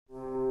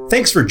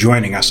Thanks for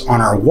joining us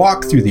on our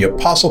walk through the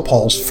Apostle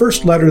Paul's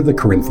first letter to the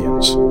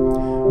Corinthians.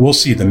 We'll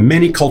see the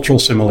many cultural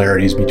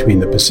similarities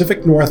between the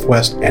Pacific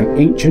Northwest and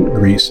ancient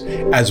Greece,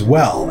 as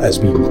well as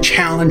being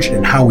challenged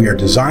in how we are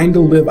designed to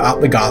live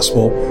out the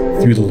gospel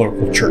through the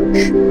local church.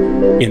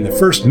 In the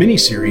first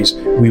mini-series,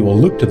 we will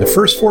look to the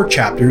first 4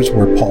 chapters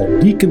where Paul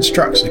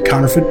deconstructs the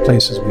counterfeit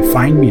places we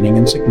find meaning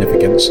and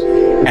significance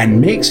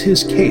and makes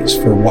his case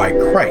for why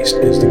Christ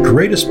is the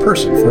greatest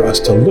person for us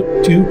to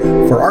look to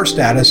for our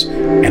status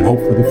and hope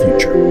for the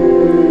future.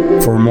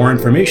 For more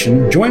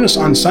information, join us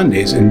on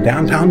Sundays in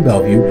downtown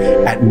Bellevue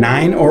at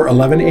 9 or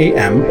 11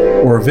 a.m.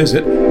 or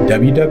visit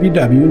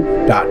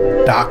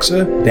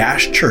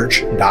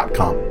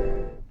www.doxa-church.com.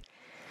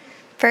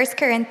 1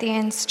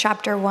 Corinthians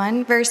chapter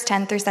 1, verse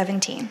 10 through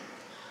 17.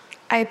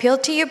 I appeal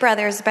to you,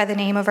 brothers, by the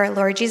name of our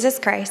Lord Jesus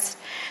Christ,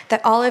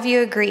 that all of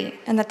you agree,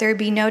 and that there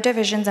be no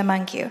divisions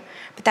among you,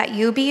 but that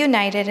you be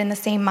united in the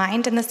same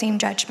mind and the same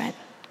judgment.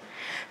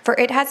 For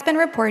it has been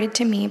reported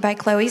to me by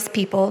Chloe's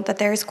people that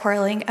there is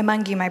quarreling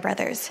among you, my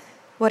brothers.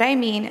 What I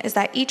mean is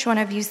that each one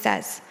of you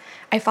says,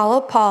 I follow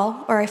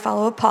Paul, or I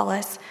follow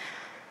Apollos,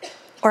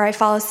 or I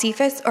follow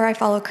Cephas, or I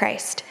follow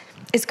Christ.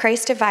 Is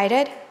Christ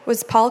divided?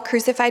 Was Paul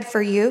crucified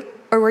for you,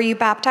 or were you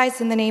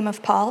baptized in the name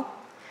of Paul?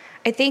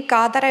 I thank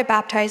God that I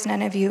baptized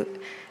none of you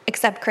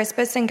except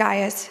Crispus and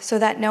Gaius, so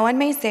that no one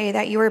may say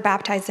that you were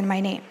baptized in my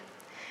name.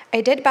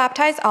 I did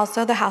baptize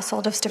also the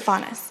household of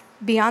Stephanas.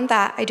 Beyond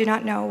that, I do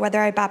not know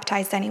whether I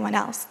baptized anyone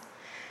else.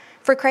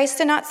 For Christ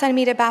did not send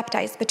me to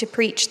baptize, but to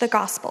preach the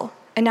gospel,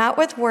 and not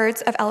with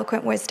words of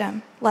eloquent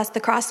wisdom, lest the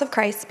cross of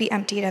Christ be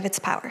emptied of its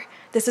power.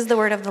 This is the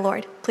word of the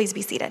Lord. Please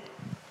be seated.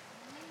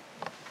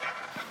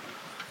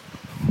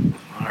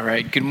 All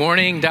right, good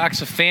morning,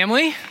 Doxa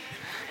family.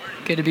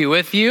 Good to be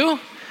with you.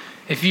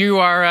 If you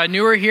are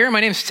newer here,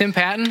 my name is Tim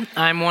Patton.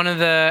 I'm one of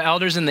the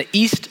elders in the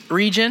East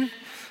region,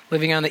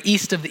 living on the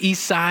east of the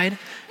East Side,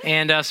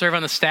 and serve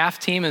on the staff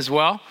team as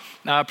well.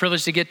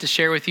 Privileged to get to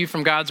share with you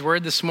from God's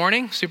Word this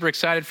morning. Super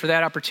excited for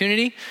that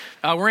opportunity.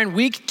 We're in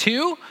week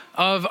 2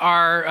 of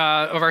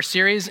our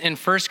series in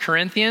 1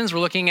 Corinthians. We're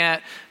looking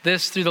at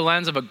this through the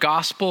lens of a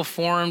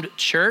gospel-formed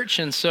church.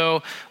 And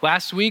so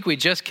last week we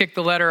just kicked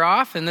the letter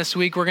off, and this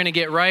week we're going to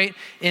get right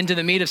into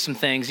the meat of some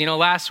things. You know,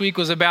 last week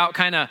was about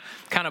kind of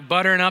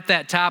buttering up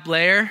that top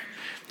layer,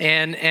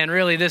 and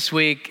really this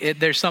week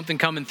there's something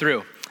coming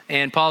through.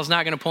 And Paul's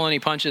not going to pull any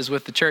punches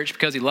with the church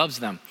because he loves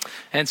them.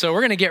 And so we're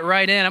going to get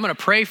right in. I'm going to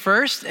pray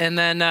first, and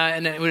then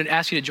we would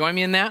ask you to join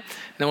me in that,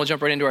 and then we'll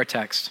jump right into our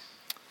text.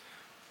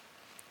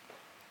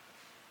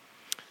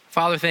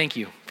 Father, thank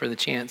you for the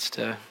chance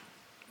to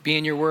be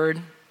in your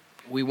word.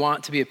 We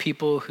want to be a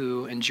people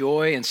who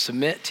enjoy and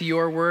submit to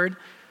your word.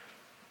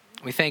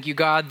 We thank you,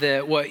 God,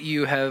 that what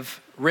you have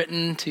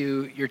written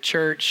to your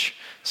church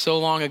so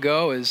long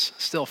ago is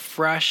still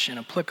fresh and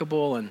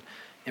applicable and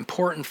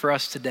important for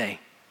us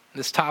today.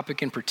 This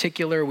topic in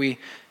particular, we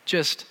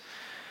just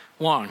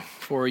long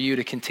for you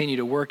to continue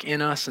to work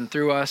in us and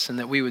through us, and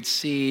that we would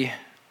see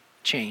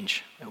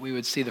change, that we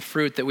would see the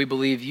fruit that we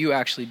believe you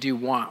actually do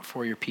want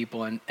for your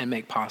people and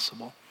make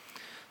possible.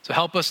 So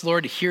help us,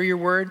 Lord, to hear your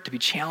word, to be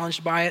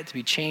challenged by it, to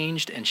be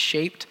changed and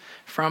shaped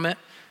from it.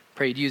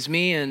 Pray you'd use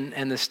me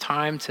and this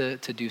time to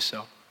do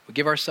so. We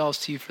give ourselves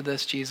to you for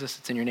this, Jesus.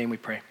 It's in your name we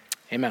pray.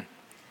 Amen.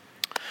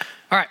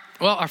 All right,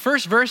 well, our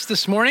first verse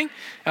this morning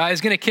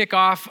is going to kick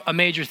off a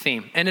major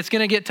theme, and it's going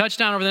to get touched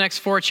on over the next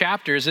 4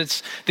 chapters.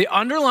 It's the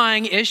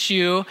underlying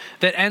issue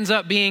that ends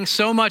up being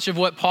so much of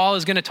what Paul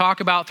is going to talk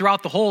about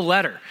throughout the whole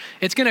letter.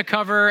 It's going to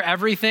cover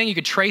everything. You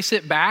could trace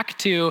it back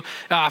to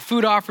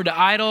food offered to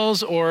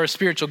idols or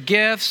spiritual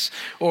gifts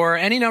or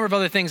any number of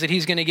other things that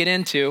he's going to get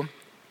into.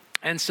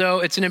 And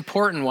so it's an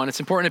important one. It's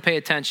important to pay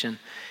attention.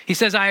 He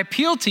says, I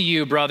appeal to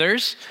you,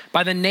 brothers,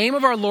 by the name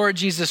of our Lord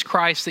Jesus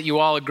Christ, that you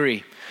all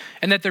agree,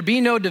 and that there be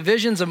no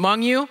divisions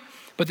among you,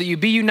 but that you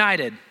be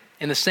united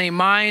in the same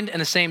mind and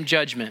the same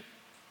judgment.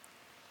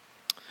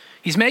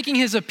 He's making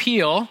his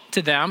appeal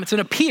to them. It's an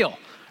appeal,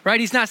 right?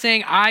 He's not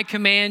saying, I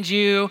command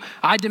you,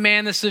 I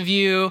demand this of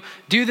you,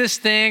 do this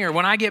thing, or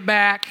when I get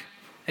back,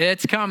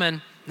 it's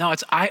coming. No,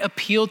 it's I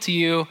appeal to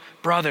you,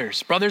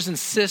 brothers and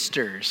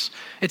sisters.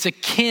 It's a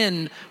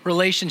kin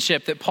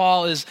relationship that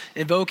Paul is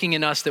evoking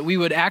in us, that we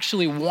would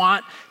actually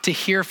want to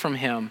hear from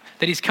him,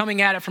 that he's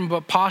coming at it from a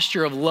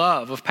posture of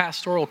love, of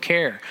pastoral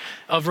care,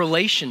 of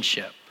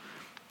relationship.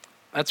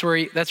 That's where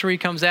he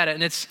comes at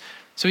it. And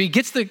so he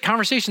gets the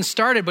conversation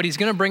started, but he's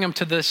going to bring them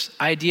to this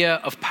idea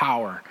of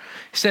power.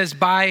 He says,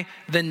 by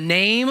the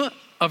name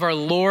of our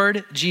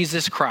Lord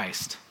Jesus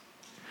Christ.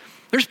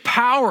 There's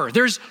power.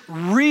 There's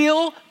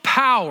real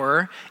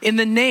power in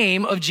the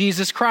name of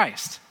Jesus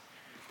Christ.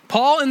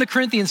 Paul and the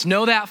Corinthians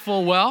know that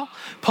full well.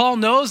 Paul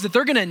knows that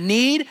they're going to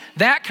need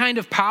that kind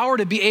of power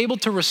to be able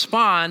to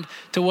respond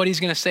to what he's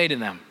going to say to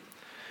them.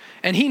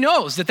 And he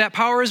knows that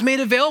power is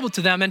made available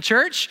to them. And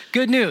church,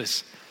 good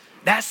news.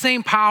 That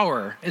same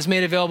power is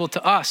made available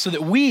to us so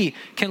that we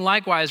can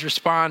likewise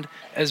respond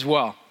as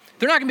well.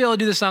 They're not going to be able to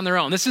do this on their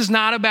own. This is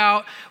not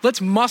about, let's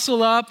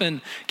muscle up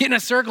and get in a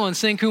circle and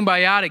sing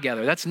Kumbaya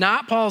together. That's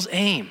not Paul's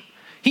aim.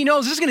 He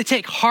knows this is going to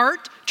take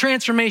heart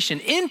transformation,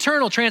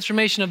 internal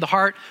transformation of the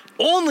heart,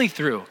 only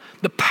through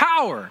the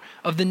power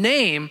of the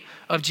name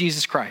of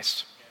Jesus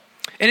Christ.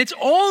 And it's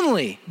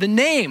only the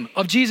name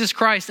of Jesus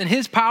Christ and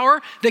his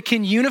power that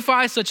can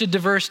unify such a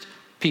diverse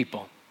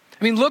people.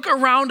 I mean, look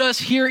around us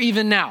here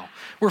even now.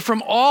 We're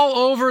from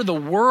all over the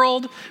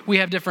world. We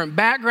have different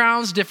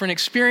backgrounds, different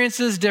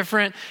experiences,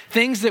 different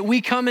things that we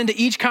come into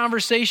each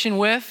conversation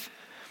with.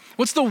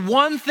 What's the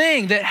one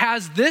thing that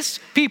has this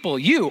people,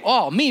 you,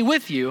 all, me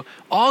with you,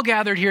 all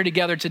gathered here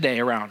together today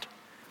around?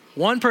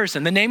 One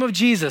person, the name of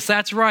Jesus,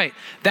 that's right.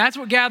 That's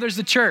what gathers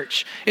the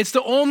church. It's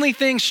the only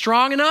thing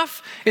strong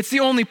enough, it's the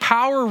only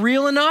power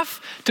real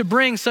enough to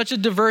bring such a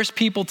diverse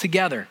people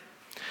together.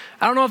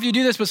 I don't know if you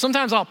do this, but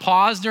sometimes I'll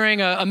pause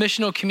during a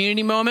missional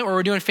community moment where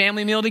we're doing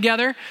family meal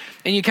together,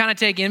 and you kind of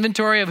take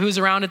inventory of who's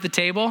around at the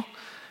table.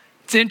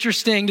 It's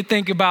interesting to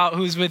think about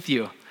who's with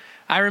you.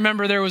 I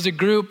remember there was a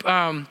group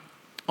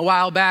a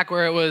while back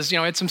where it was, we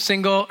had some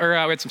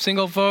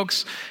single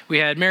folks. We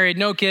had married,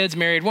 no kids,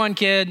 married, one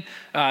kid,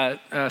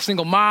 a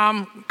single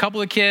mom, a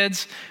couple of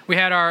kids. We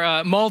had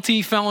our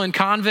multi-felon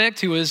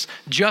convict who was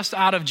just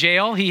out of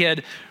jail. He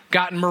had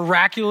gotten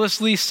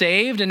miraculously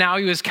saved, and now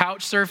he was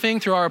couch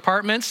surfing through our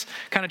apartments,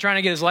 kind of trying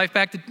to get his life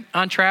back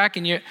on track.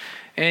 And you're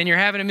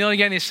having a meal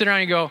again, and you sit around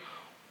and you go,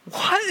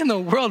 what in the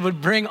world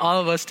would bring all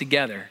of us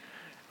together?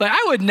 Like,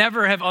 I would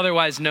never have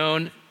otherwise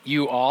known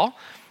you all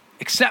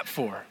except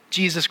for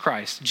Jesus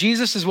Christ.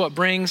 Jesus is what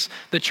brings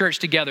the church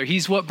together.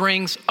 He's what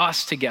brings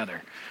us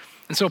together.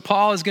 And so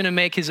Paul is going to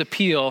make his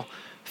appeal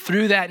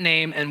through that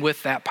name and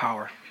with that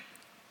power.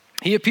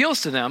 He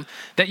appeals to them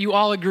that you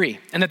all agree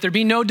and that there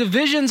be no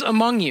divisions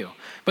among you,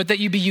 but that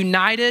you be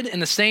united in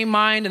the same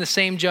mind and the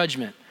same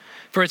judgment.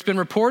 For it's been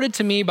reported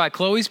to me by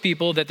Chloe's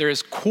people that there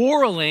is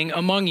quarreling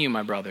among you,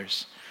 my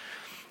brothers.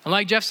 And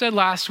like Jeff said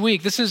last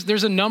week,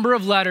 there's a number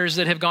of letters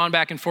that have gone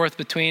back and forth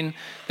between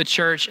the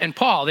church and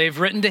Paul. They've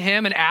written to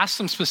him and asked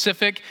some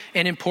specific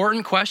and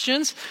important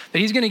questions that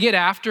he's going to get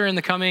after in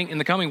the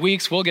coming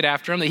weeks. We'll get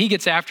after him, that he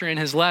gets after in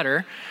his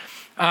letter.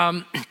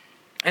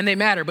 And they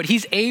matter, but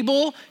he's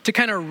able to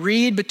kind of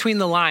read between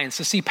the lines,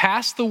 to see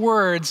past the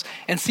words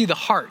and see the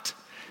heart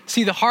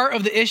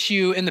of the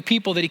issue and the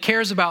people that he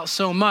cares about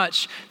so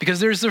much,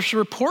 because there's this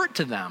report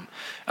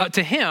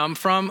to him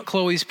from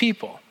Chloe's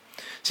people.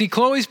 See,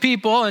 Chloe's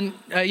people, and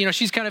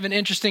she's kind of an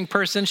interesting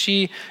person.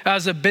 She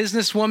was a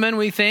businesswoman,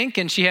 we think,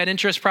 and she had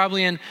interest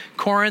probably in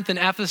Corinth and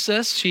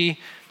Ephesus. She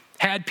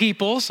had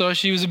people, so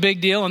she was a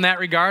big deal in that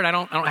regard. I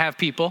don't have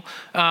people,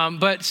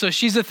 but so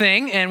she's a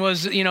thing, and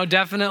was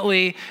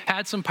definitely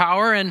had some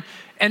power. And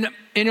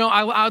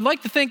I'd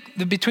like to think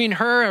that between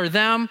her or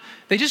them,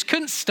 they just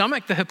couldn't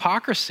stomach the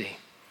hypocrisy.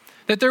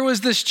 That there was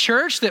this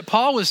church that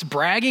Paul was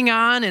bragging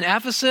on in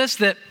Ephesus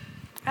that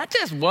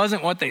just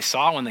wasn't what they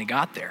saw when they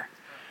got there.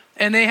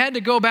 And they had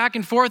to go back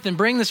and forth and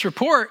bring this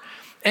report.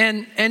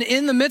 And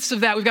in the midst of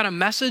that, we've got a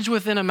message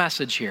within a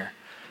message here.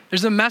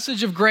 There's a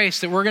message of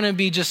grace that we're going to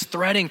be just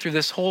threading through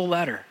this whole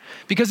letter.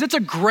 Because it's a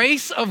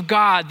grace of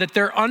God that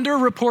their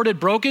underreported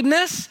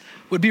brokenness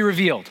would be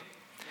revealed.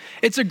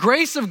 It's a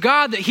grace of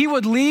God that he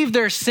would leave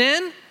their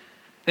sin,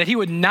 that he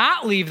would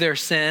not leave their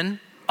sin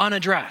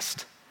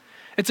unaddressed.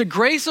 It's a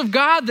grace of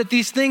God that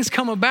these things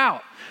come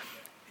about.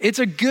 It's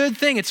a good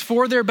thing. It's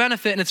for their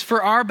benefit, and it's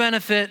for our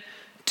benefit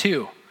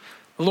too.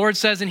 The Lord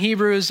says in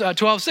Hebrews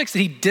 12:6 that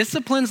he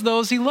disciplines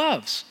those he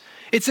loves.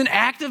 It's an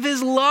act of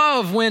his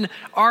love when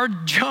our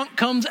junk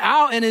comes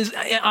out and is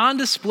on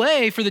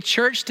display for the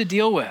church to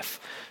deal with.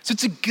 So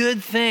it's a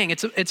good thing.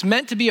 It's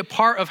meant to be a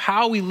part of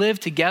how we live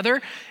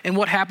together and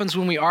what happens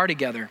when we are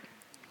together.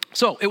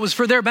 So it was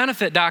for their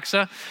benefit,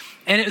 Doxa,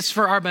 and it's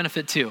for our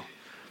benefit too.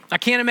 I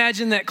can't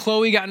imagine that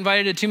Chloe got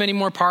invited to too many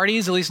more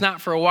parties, at least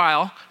not for a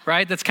while,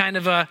 right? That's kind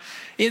of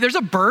there's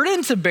a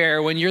burden to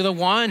bear when you're the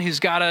one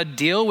who's got to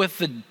deal with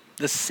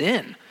the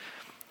sin.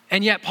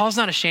 And yet Paul's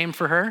not ashamed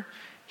for her.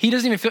 He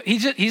doesn't even feel,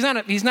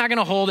 he's not going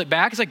to hold it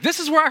back. He's like, this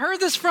is where I heard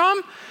this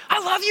from.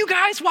 I love you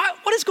guys.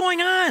 What is going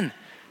on?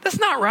 That's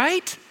not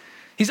right.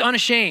 He's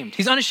unashamed.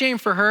 He's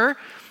unashamed for her.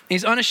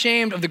 He's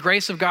unashamed of the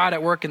grace of God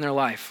at work in their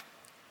life.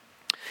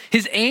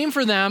 His aim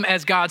for them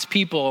as God's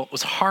people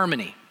was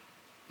harmony,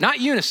 not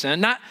unison.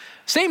 Not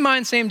same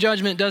mind, same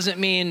judgment doesn't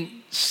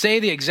mean say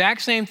the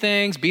exact same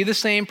things, be the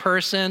same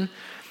person.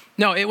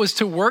 No, it was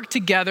to work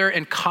together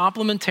in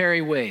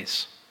complementary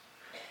ways.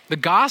 The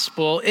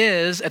gospel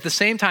is, at the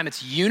same time,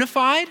 it's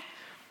unified,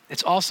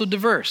 it's also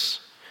diverse.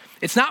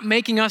 It's not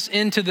making us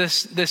into the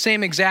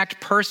same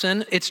exact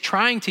person. It's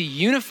trying to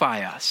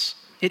unify us.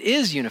 It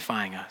is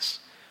unifying us.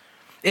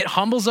 It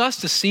humbles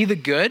us to see the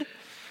good,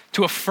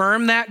 to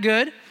affirm that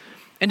good,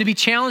 and to be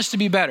challenged to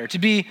be better, to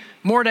be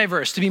more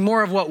diverse, to be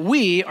more of what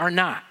we are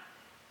not.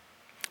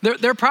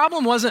 Their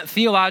problem wasn't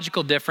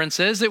theological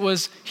differences. It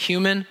was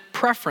human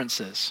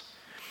preferences.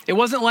 It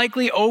wasn't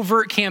likely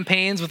overt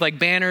campaigns with like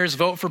banners,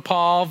 vote for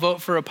Paul,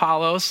 vote for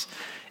Apollos.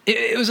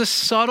 It was a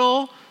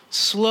subtle,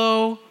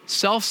 slow,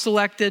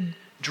 self-selected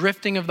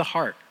drifting of the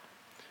heart.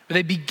 Where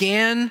they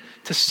began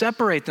to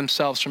separate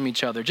themselves from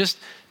each other, just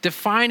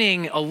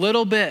defining a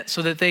little bit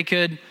so that they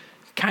could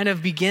kind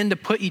of begin to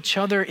put each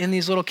other in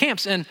these little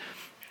camps. And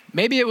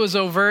maybe it was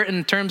overt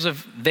in terms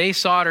of they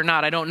saw it or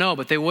not, I don't know,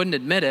 but they wouldn't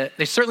admit it.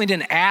 They certainly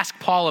didn't ask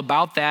Paul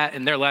about that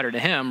in their letter to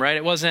him, right?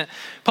 It wasn't,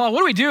 Paul, what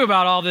do we do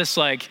about all this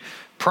like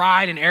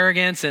pride and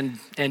arrogance and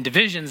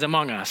divisions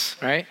among us,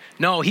 right?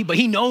 No, but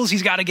he knows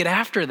he's got to get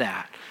after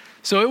that.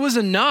 So it was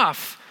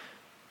enough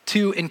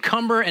to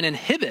encumber and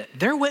inhibit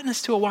their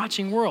witness to a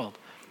watching world.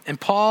 And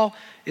Paul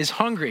is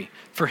hungry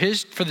for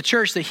the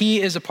church that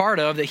he is a part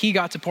of, that he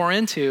got to pour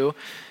into,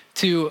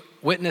 to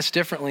witness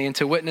differently and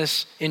to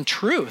witness in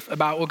truth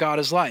about what God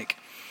is like.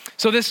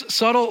 So this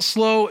subtle,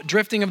 slow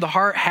drifting of the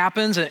heart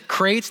happens, and it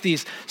creates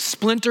these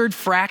splintered,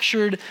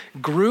 fractured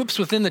groups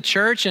within the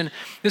church. And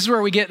this is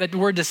where we get the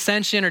word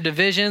dissension or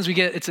divisions.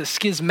 It's a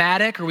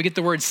schismatic, or we get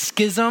the word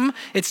schism.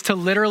 It's to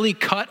literally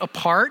cut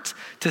apart,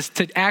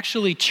 to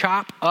actually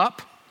chop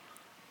up.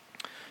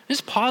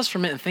 Just pause for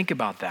a minute and think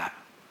about that.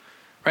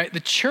 Right?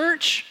 The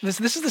church, this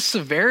is the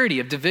severity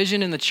of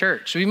division in the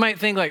church. So you might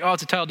think like, oh,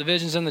 it's a title,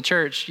 divisions in the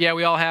church. Yeah,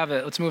 we all have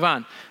it. Let's move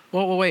on.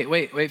 Well,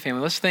 wait,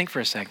 family. Let's think for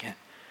a second.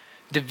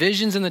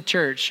 Divisions in the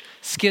church,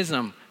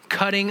 schism,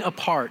 cutting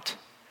apart.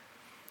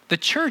 The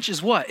church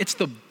is what? It's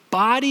the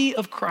body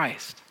of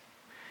Christ.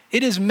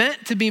 It is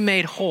meant to be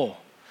made whole.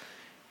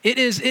 It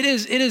is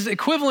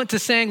equivalent to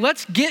saying,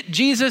 let's get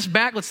Jesus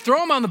back. Let's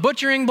throw him on the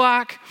butchering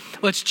block.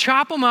 Let's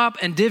chop him up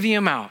and divvy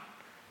him out.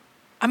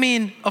 I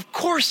mean, of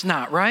course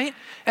not, right?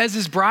 As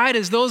his bride,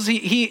 as those that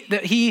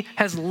he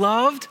has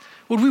loved,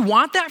 would we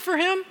want that for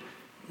him?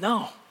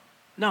 No.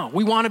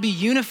 We want to be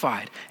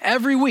unified.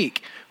 Every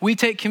week, we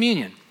take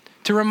communion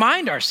to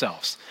remind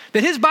ourselves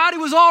that his body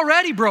was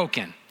already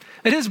broken,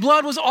 that his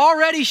blood was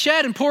already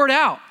shed and poured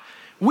out.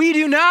 We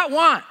do not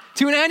want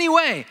to in any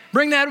way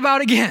bring that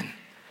about again.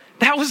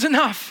 That was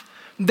enough.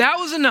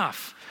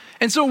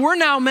 And so we're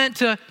now meant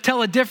to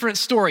tell a different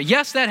story.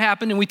 Yes, that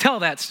happened, and we tell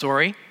that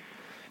story.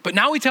 But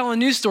now we tell a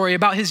new story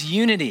about his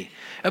unity,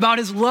 about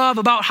his love,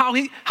 about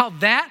how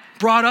that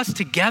brought us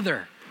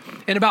together,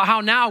 and about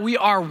how now we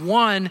are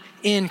one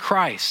in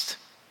Christ.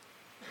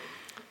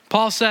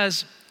 Paul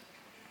says,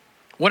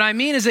 what I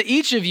mean is that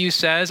each of you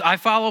says, I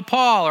follow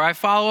Paul, or I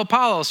follow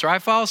Apollos, or I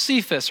follow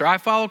Cephas, or I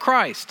follow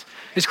Christ.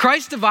 Is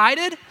Christ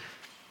divided?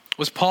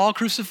 Was Paul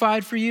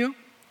crucified for you?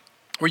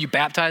 Were you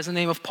baptized in the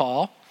name of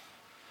Paul?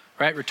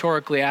 Right?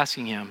 Rhetorically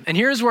asking him. And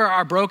here's where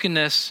our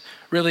brokenness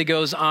really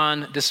goes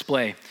on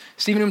display.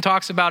 Stephen Hume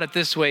talks about it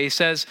this way. He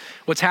says,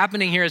 what's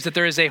happening here is that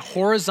there is a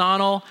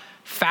horizontal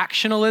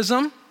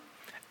factionalism,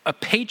 a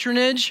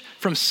patronage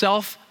from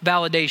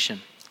self-validation.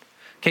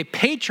 Okay,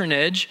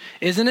 patronage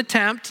is an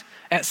attempt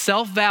at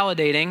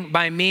self-validating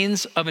by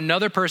means of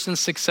another person's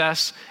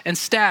success and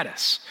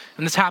status.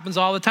 And this happens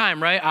all the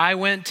time, right? I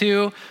went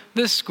to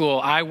this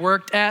school. I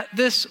worked at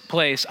this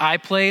place. I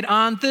played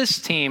on this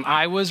team.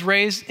 I was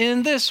raised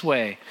in this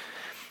way.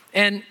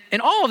 And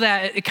all of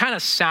that, it kind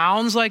of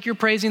sounds like you're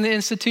praising the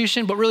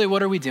institution, but really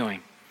what are we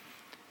doing?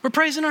 We're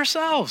praising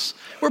ourselves.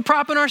 We're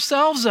propping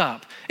ourselves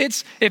up.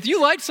 If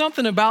you like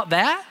something about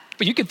that,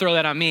 but you can throw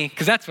that on me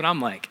because that's what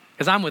I'm like,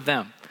 because I'm with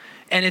them.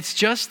 And it's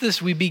just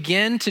this, we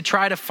begin to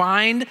try to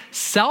find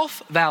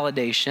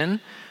self-validation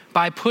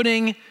by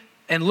putting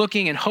and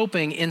looking and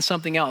hoping in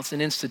something else,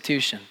 an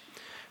institution.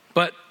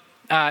 But,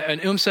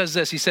 and says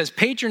this, he says,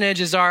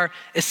 patronage is our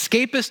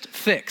escapist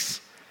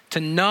fix to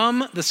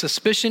numb the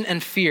suspicion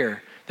and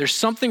fear. There's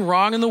something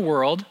wrong in the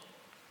world,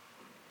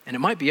 and it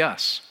might be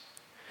us.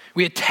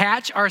 We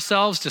attach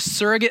ourselves to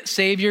surrogate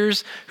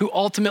saviors who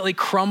ultimately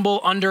crumble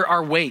under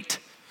our weight.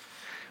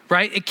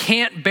 Right? It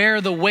can't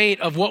bear the weight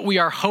of what we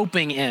are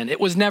hoping in.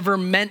 It was never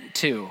meant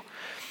to.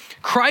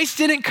 Christ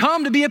didn't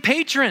come to be a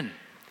patron.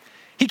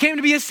 He came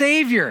to be a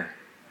savior.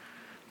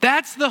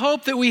 That's the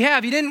hope that we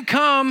have. He didn't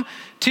come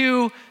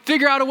to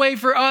figure out a way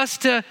for us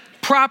to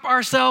prop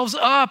ourselves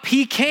up.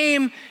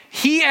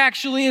 He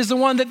actually is the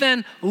one that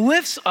then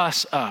lifts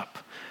us up.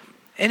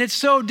 And it's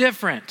so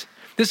different.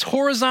 This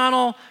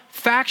horizontal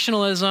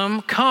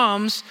factionalism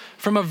comes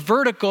from a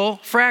vertical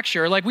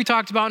fracture, like we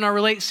talked about in our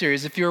Relate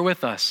series, if you were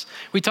with us.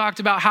 We talked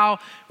about how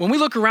when we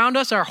look around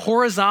us, our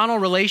horizontal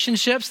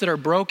relationships that are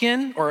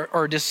broken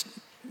or just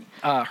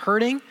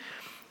hurting,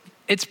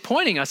 it's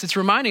pointing us, it's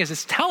reminding us,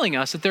 it's telling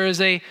us that there is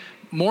a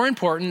more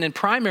important and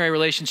primary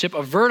relationship,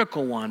 a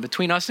vertical one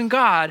between us and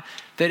God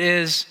that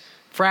is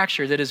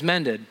fractured, that is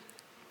mended,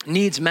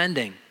 needs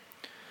mending.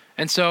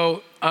 And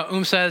so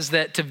says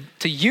that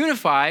to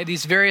unify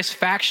these various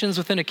factions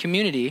within a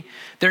community,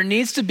 there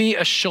needs to be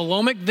a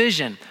shalomic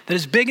vision that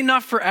is big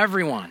enough for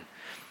everyone.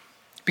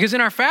 Because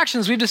in our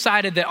factions, we've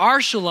decided that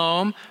our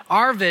shalom,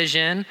 our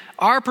vision,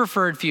 our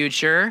preferred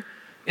future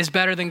is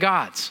better than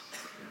God's.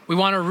 We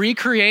want to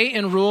recreate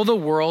and rule the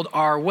world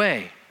our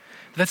way.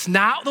 That's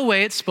not the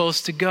way it's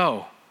supposed to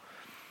go.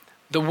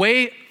 The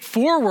way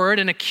forward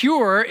and a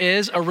cure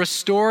is a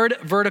restored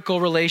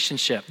vertical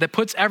relationship that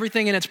puts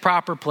everything in its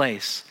proper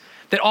place.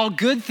 That all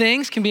good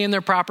things can be in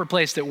their proper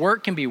place. That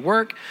work can be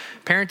work,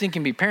 parenting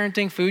can be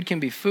parenting, food can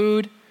be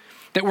food.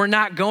 That we're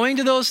not going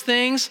to those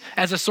things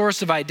as a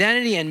source of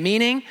identity and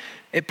meaning,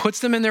 it puts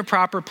them in their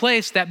proper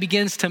place. That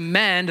begins to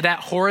mend that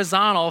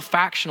horizontal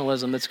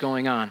factionalism that's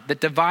going on, that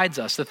divides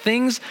us. The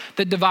things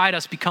that divide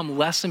us become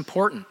less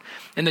important.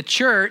 And the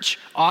church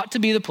ought to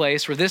be the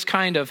place where this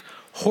kind of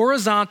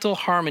horizontal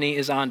harmony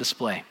is on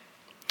display.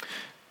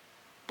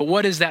 But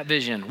what is that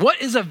vision?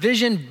 What is a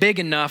vision big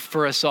enough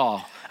for us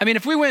all? I mean,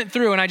 if we went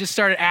through and I just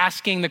started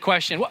asking the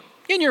question, what,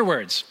 in your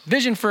words,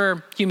 vision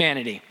for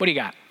humanity, what do you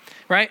got,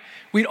 right?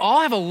 We'd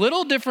all have a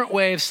little different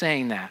way of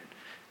saying that.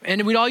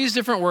 And we'd all use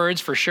different words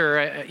for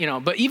sure,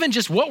 but even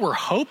just what we're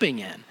hoping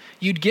in,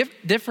 you'd give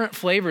different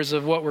flavors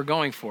of what we're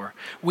going for.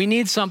 We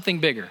need something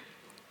bigger.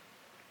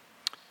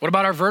 What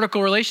about our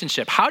vertical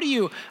relationship?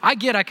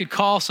 I could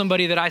call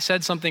somebody that I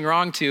said something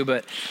wrong to,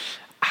 but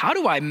how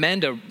do I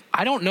mend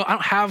I don't know, I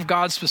don't have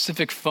God's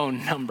specific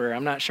phone number.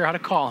 I'm not sure how to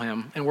call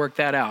him and work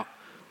that out.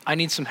 I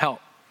need some help.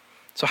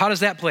 So how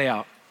does that play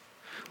out?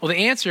 Well, the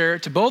answer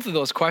to both of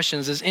those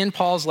questions is in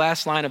Paul's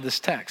last line of this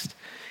text.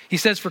 He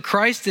says, "For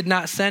Christ did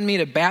not send me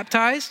to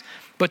baptize,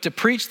 but to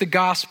preach the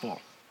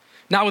gospel,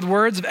 not with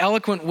words of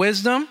eloquent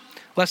wisdom,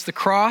 lest the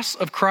cross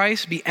of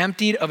Christ be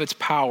emptied of its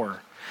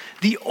power."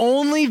 The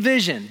only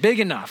vision big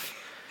enough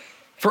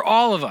for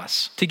all of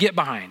us to get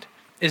behind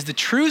is the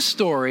true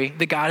story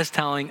that God is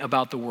telling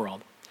about the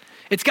world.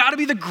 It's got to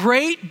be the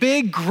great,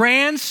 big,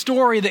 grand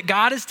story that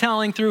God is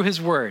telling through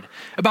his word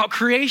about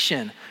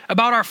creation,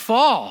 about our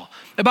fall,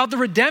 about the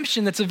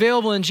redemption that's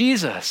available in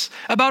Jesus,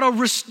 about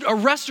a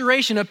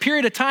restoration, a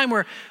period of time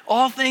where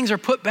all things are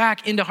put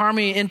back into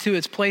harmony, into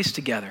its place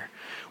together.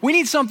 We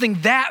need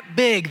something that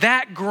big,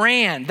 that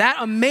grand, that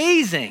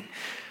amazing,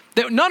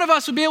 that none of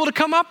us would be able to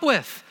come up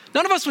with.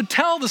 None of us would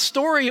tell the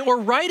story or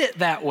write it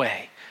that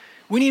way.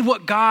 We need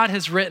what God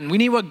has written. We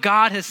need what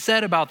God has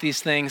said about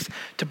these things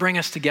to bring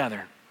us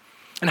together.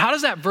 And how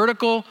does that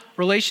vertical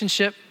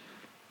relationship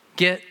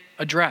get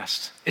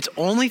addressed? It's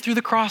only through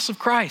the cross of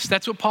Christ.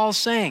 That's what Paul's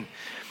saying.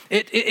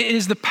 It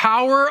is the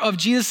power of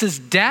Jesus'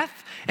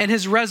 death and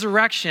his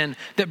resurrection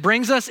that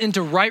brings us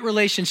into right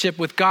relationship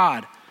with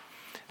God.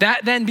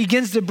 That then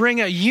begins to bring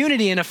a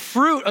unity, and a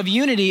fruit of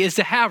unity is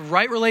to have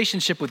right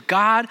relationship with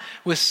God,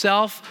 with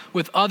self,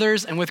 with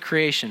others, and with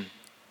creation.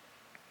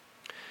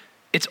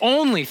 It's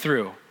only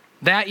through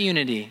that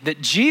unity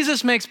that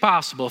Jesus makes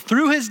possible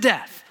through his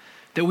death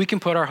that we can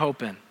put our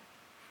hope in.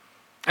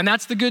 And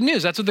that's the good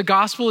news. That's what the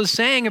gospel is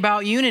saying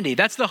about unity.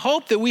 That's the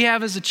hope that we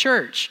have as a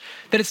church,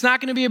 that it's not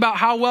going to be about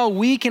how well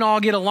we can all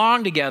get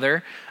along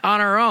together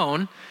on our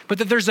own, but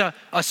that there's a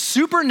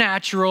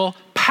supernatural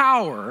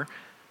power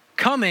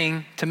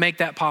coming to make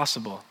that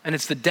possible. And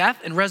it's the death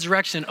and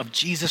resurrection of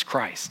Jesus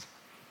Christ.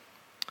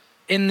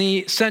 In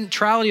the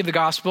centrality of the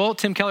gospel,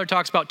 Tim Keller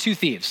talks about two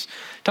thieves.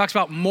 Talks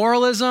about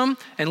moralism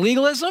and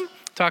legalism.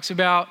 Talks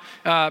about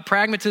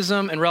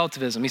pragmatism and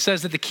relativism. He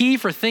says that the key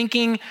for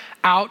thinking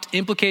out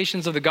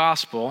implications of the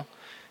gospel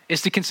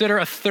is to consider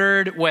a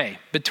third way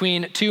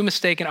between two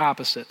mistaken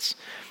opposites.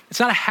 It's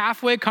not a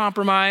halfway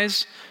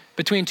compromise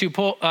between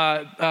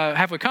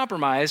halfway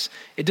compromise.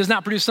 It does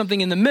not produce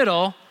something in the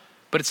middle,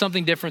 but it's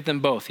something different than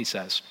both, he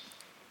says.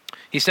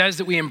 He says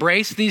that we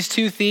embrace these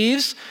two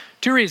thieves,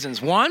 two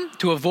reasons. One,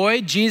 to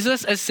avoid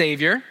Jesus as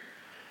Savior,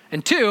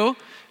 and two,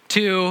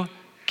 to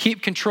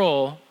keep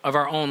control of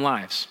our own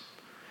lives.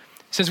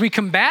 Says we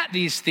combat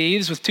these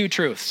thieves with two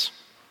truths.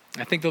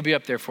 I think they'll be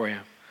up there for you.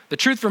 The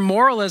truth for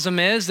moralism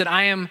is that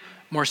I am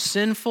more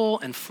sinful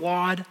and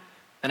flawed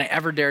than I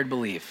ever dared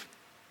believe.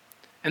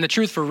 And the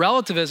truth for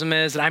relativism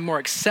is that I'm more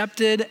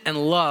accepted and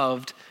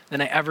loved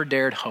than I ever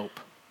dared hope.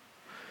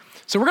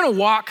 So we're going to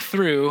walk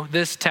through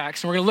this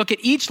text, and we're going to look at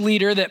each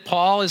leader that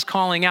Paul is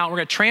calling out. We're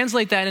going to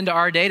translate that into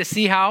our day to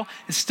see how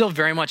it's still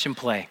very much in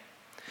play.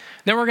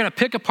 Then we're going to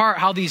pick apart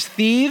how these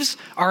thieves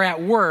are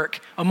at work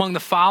among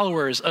the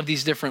followers of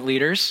these different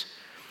leaders.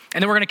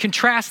 And then we're going to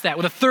contrast that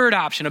with a third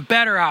option, a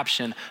better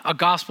option, a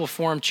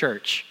gospel-formed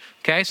church.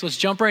 Okay, so let's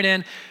jump right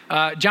in.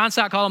 John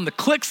Stott called them the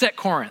cliques at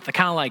Corinth. I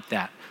kind of like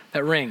that.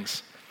 That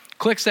rings.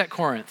 Cliques at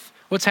Corinth.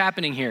 What's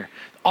happening here?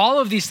 All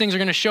of these things are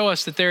going to show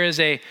us that there is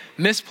a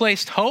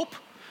misplaced hope,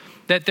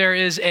 that there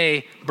is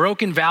a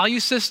broken value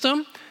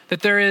system,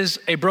 that there is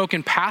a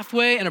broken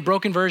pathway and a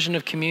broken version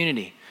of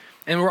community.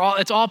 And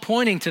it's all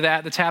pointing to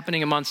that's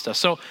happening amongst us.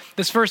 So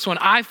this first one,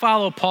 I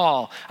follow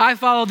Paul. I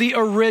follow the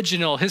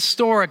original,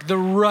 historic, the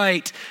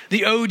right,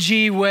 the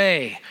OG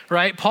way,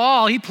 right?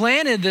 Paul, he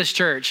planted this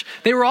church.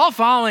 They were all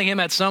following him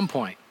at some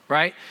point,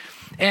 right?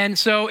 And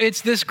so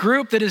it's this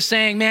group that is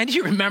saying, man, do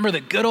you remember the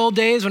good old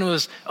days when it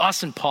was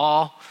us and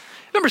Paul?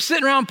 Remember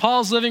sitting around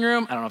Paul's living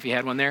room? I don't know if you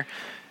had one there.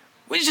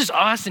 It was just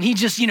us, and he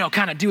just,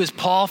 kind of do his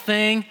Paul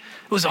thing.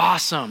 It was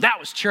awesome. That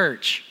was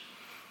church.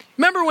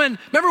 Remember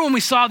when we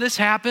saw this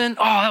happen?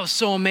 Oh, that was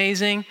so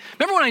amazing.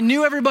 Remember when I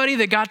knew everybody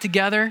that got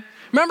together?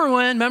 Remember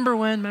when? The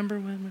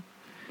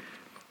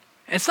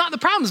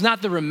problem is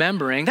not the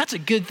remembering. That's a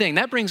good thing.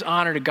 That brings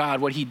honor to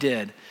God, what he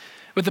did.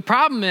 But the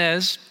problem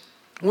is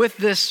with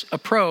this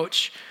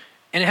approach,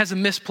 and it has a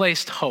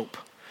misplaced hope.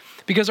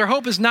 Because our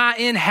hope is not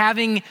in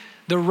having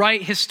the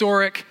right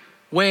historic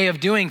way of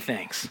doing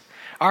things.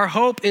 Our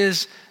hope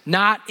is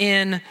not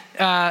in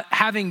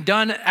having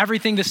done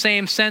everything the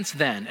same since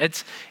then.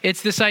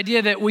 It's this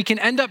idea that we can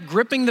end up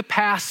gripping the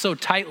past so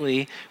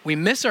tightly, we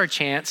miss our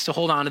chance to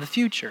hold on to the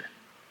future.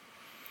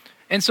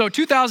 And so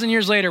 2,000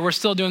 years later, we're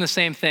still doing the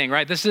same thing,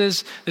 right? This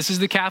is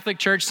the Catholic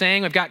Church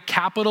saying we've got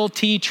capital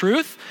T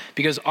truth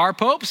because our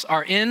popes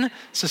are in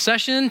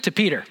succession to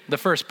Peter, the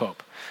first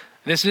pope.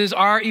 This is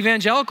our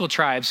evangelical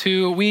tribes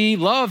who we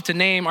love to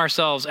name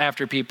ourselves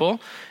after people.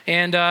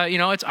 And,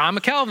 I'm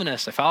a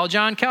Calvinist. I follow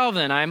John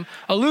Calvin. I'm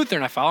a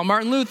Lutheran. I follow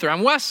Martin Luther.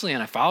 I'm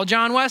Wesleyan. I follow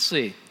John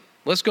Wesley.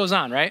 List goes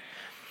on, right?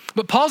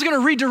 But Paul's going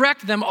to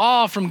redirect them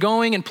all from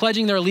going and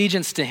pledging their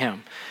allegiance to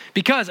him.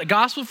 Because a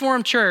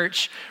gospel-formed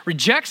church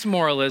rejects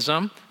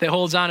moralism that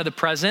holds on to the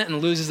present and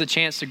loses the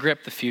chance to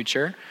grip the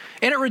future.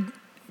 And it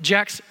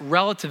rejects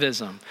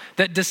relativism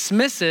that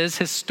dismisses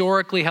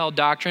historically held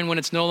doctrine when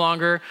it's no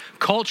longer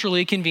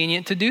culturally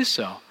convenient to do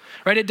so.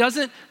 Right? It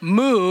doesn't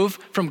move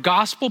from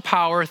gospel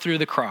power through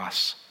the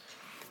cross.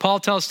 Paul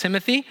tells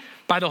Timothy,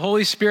 by the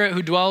Holy Spirit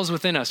who dwells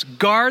within us,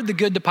 guard the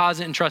good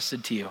deposit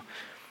entrusted to you.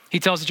 He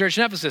tells the church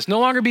in Ephesus,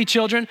 no longer be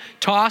children,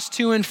 tossed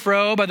to and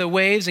fro by the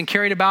waves and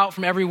carried about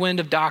from every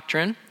wind of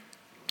doctrine,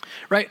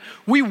 right?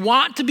 We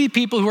want to be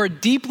people who are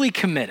deeply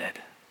committed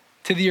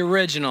to the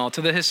original,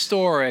 to the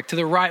historic, to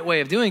the right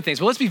way of doing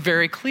things. Well, let's be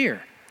very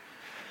clear.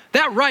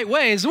 That right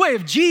way is the way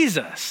of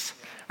Jesus,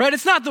 right?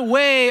 It's not the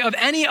way of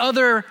any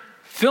other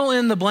fill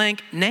in the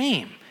blank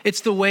name.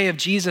 It's the way of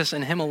Jesus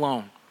and him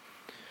alone.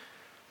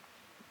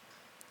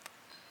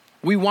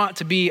 We want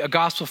to be a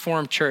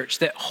gospel-formed church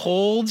that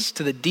holds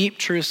to the deep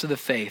truths of the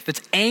faith,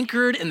 that's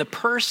anchored in the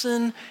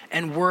person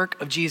and work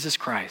of Jesus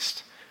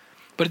Christ,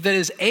 but that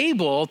is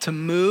able to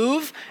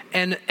move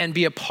and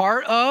be a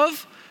part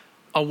of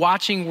a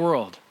watching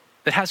world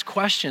that has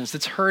questions,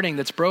 that's hurting,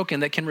 that's broken,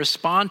 that can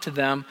respond to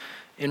them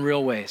in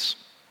real ways.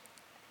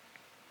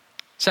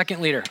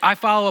 Second leader, I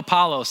follow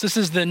Apollos. This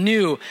is the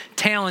new,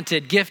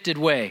 talented, gifted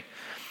way.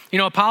 You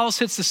know, Apollos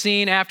hits the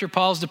scene after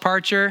Paul's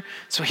departure.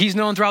 So he's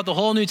known throughout the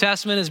whole New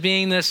Testament as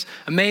being this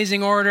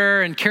amazing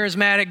orator and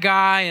charismatic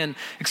guy and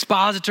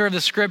expositor of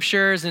the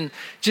scriptures and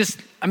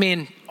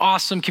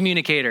awesome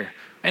communicator.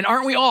 And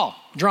aren't we all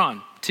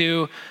drawn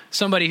to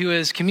somebody who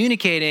is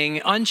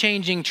communicating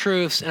unchanging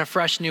truths in a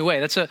fresh new way?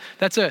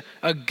 That's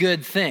a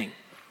good thing.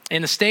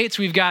 In the States,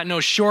 we've got no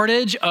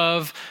shortage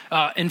of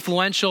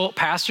influential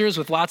pastors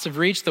with lots of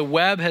reach. The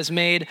web has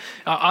made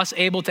us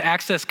able to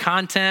access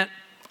content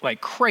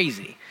like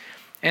crazy.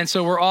 And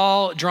so we're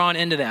all drawn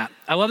into that.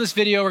 I love this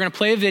video. We're going to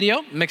play a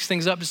video, mix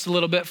things up just a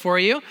little bit for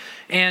you.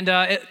 And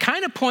it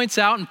kind of points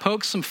out and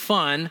pokes some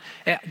fun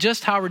at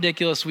just how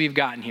ridiculous we've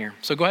gotten here.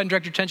 So go ahead and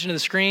direct your attention to the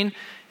screen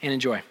and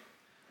enjoy.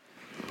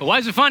 But why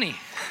is it funny?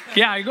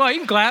 Yeah, go ahead,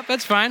 you can clap.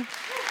 That's fine.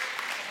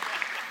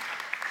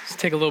 Let's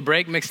take a little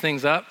break, mix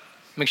things up.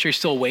 Make sure you're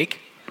still awake.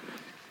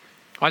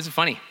 Why is it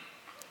funny?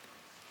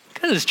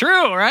 Because it's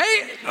true,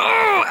 right?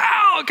 Oh,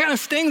 ow, it kind of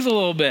stings a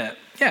little bit.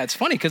 Yeah, it's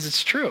funny because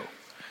it's true.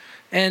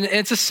 And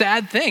it's a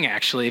sad thing,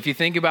 actually, if you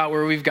think about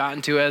where we've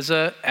gotten to as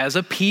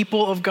a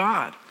people of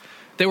God,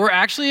 that we're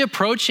actually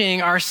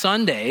approaching our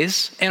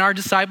Sundays and our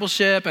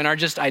discipleship and our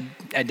just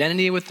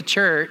identity with the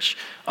church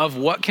of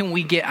what can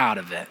we get out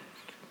of it,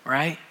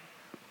 right?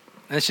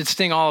 And it should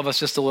sting all of us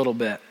just a little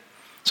bit.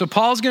 So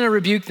Paul's going to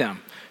rebuke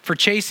them for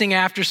chasing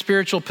after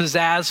spiritual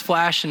pizzazz,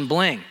 flash, and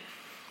bling.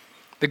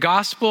 The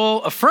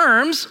gospel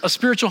affirms a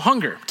spiritual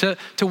hunger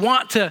to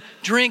want to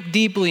drink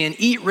deeply and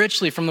eat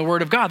richly from the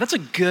word of God. That's a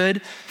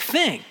good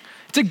thing.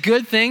 It's a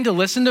good thing to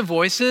listen to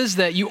voices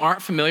that you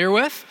aren't familiar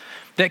with,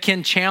 that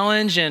can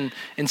challenge and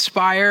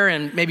inspire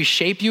and maybe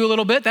shape you a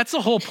little bit. That's the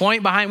whole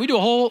point behind, we do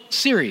a whole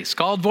series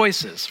called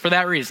Voices for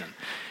that reason,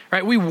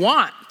 right? We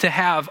want to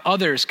have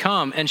others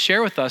come and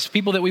share with us,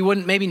 people that we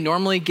wouldn't maybe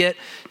normally get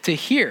to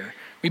hear.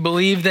 We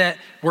believe that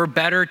we're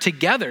better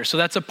together. So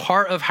that's a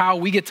part of how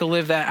we get to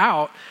live that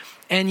out.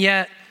 And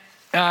yet,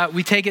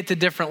 we take it to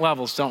different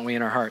levels, don't we,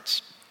 in our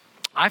hearts?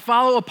 I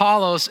follow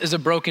Apollos as a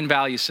broken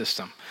value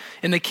system.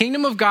 In the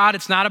kingdom of God,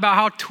 it's not about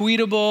how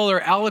tweetable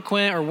or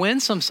eloquent or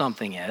winsome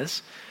something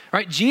is,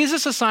 right?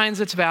 Jesus assigns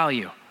its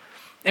value.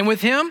 And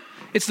with him,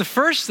 it's the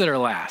first that are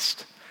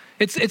last.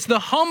 It's the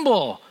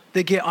humble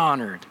that get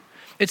honored.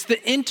 It's the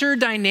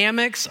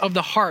interdynamics of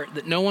the heart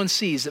that no one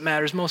sees that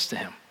matters most to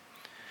him.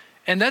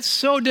 And that's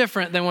so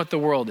different than what the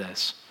world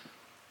is.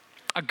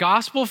 A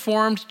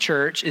gospel-formed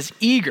church is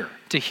eager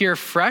to hear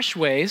fresh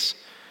ways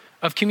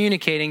of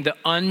communicating the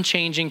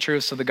unchanging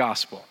truths of the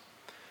gospel.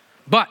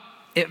 But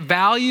it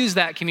values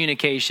that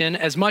communication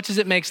as much as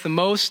it makes the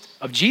most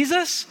of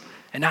Jesus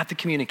and not the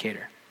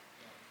communicator.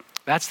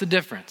 That's the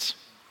difference.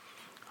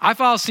 I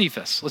follow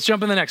Cephas. Let's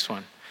jump in the next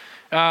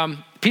one.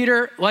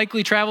 Peter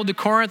likely traveled to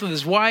Corinth with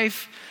his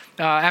wife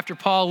after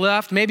Paul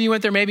left. Maybe he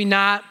went there, maybe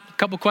not. A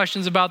couple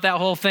questions about that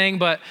whole thing,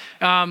 but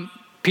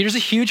Peter's a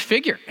huge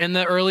figure in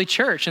the early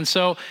church. And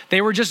so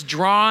they were just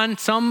drawn,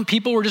 some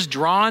people were just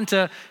drawn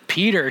to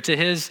Peter, to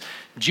his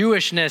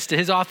Jewishness, to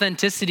his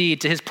authenticity,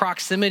 to his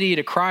proximity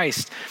to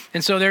Christ.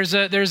 And so there's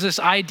this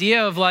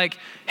idea of like,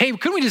 hey,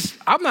 couldn't we just,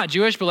 I'm not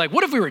Jewish, but like,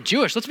 what if we were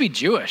Jewish? Let's be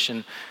Jewish.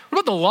 And what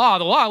about the law?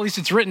 The law, at least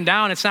it's written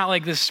down. It's not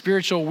like this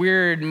spiritual,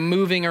 weird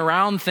moving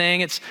around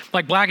thing. It's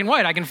like black and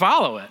white. I can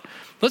follow it.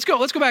 Let's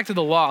go back to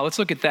the law. Let's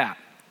look at that.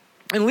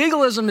 And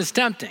legalism is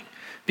tempting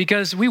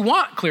because we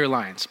want clear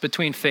lines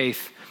between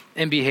faith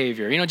and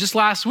behavior. You know, just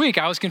last week,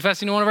 I was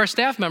confessing to one of our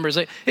staff members,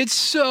 like, it's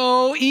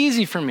so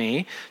easy for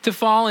me to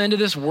fall into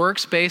this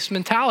works-based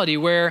mentality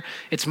where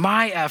it's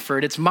my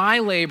effort, it's my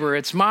labor,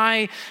 it's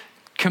my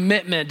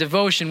commitment,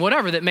 devotion,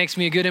 whatever that makes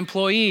me a good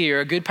employee or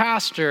a good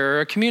pastor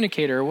or a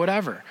communicator or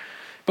whatever.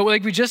 But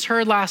like we just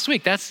heard last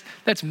week, that's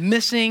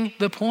missing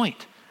the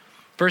point.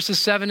 Verses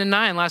 7 and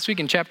 9 last week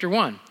in chapter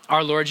 1,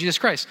 our Lord Jesus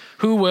Christ,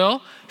 who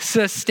will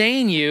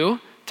sustain you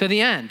to the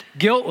end,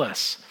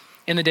 guiltless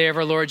in the day of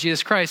our Lord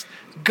Jesus Christ.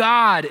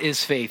 God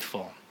is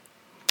faithful.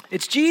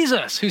 It's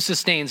Jesus who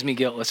sustains me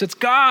guiltless. It's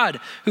God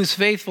whose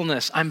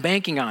faithfulness I'm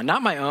banking on,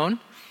 not my own.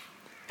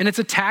 And it's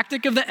a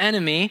tactic of the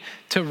enemy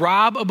to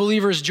rob a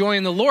believer's joy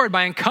in the Lord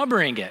by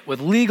encumbering it with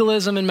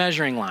legalism and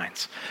measuring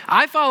lines.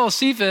 I follow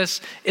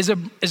Cephas is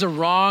a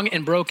wrong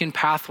and broken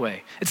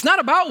pathway. It's not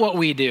about what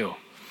we do.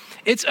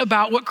 It's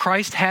about what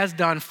Christ has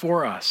done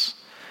for us.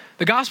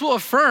 The gospel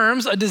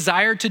affirms a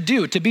desire to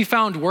do, to be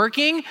found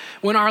working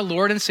when our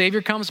Lord and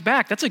Savior comes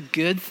back. That's a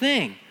good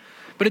thing.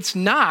 But it's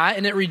not,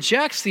 and it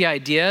rejects the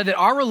idea that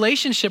our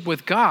relationship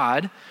with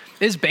God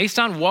is based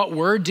on what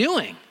we're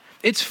doing.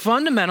 It's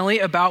fundamentally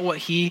about what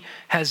he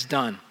has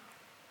done.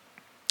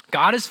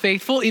 God is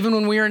faithful even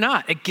when we are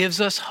not. It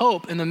gives us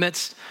hope in the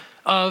midst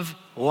of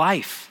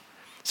life.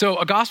 So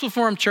a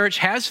gospel-formed church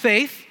has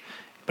faith,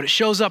 but it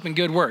shows up in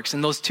good works,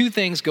 and those two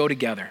things go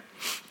together.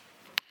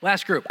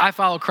 Last group, I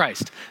follow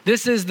Christ.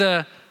 This is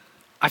I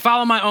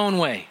follow my own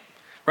way,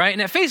 right?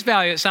 And at face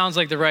value, it sounds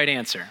like the right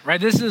answer,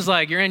 right? This is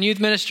like, you're in youth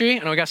ministry.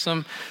 I know we got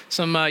some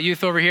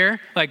youth over here.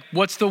 Like,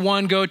 what's the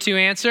one go-to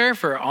answer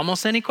for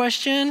almost any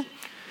question?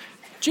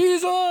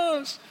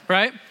 Jesus,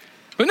 right?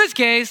 But in this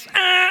case,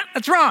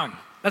 that's wrong.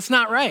 That's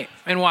not right.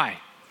 And why?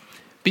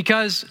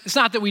 Because it's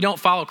not that we don't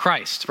follow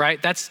Christ,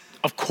 right? That's,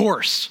 of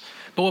course.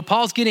 But what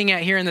Paul's getting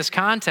at here in this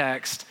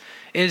context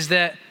is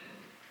that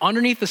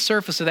underneath the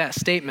surface of that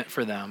statement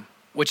for them,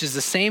 which is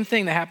the same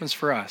thing that happens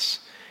for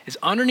us, is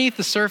underneath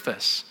the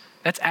surface,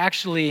 that's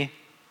actually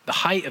the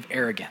height of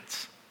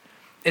arrogance.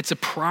 It's a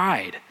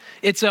pride.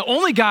 It's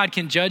only God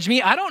can judge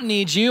me. I don't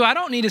need you. I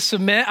don't need to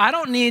submit.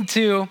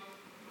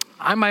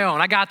 I'm my own.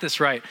 I got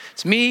this right.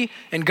 It's me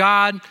and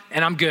God,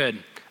 and I'm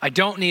good. I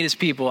don't need his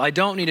people. I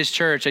don't need his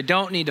church. I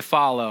don't need to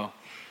follow.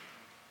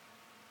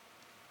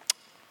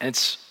 And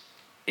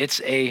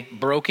it's a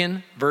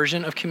broken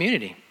version of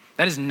community.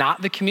 That is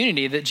not the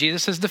community that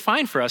Jesus has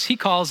defined for us. He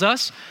calls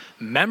us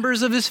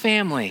members of his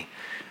family,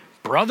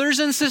 brothers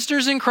and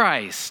sisters in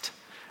Christ,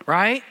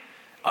 right?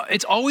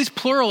 It's always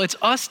plural. It's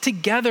us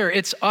together.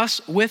 It's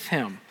us with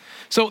him.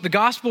 So the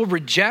gospel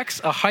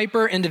rejects a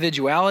hyper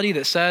individuality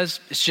that says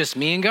it's just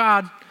me and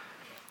God.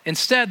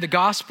 Instead, the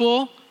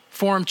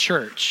gospel-formed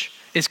church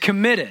is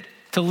committed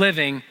to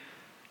living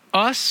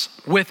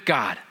us with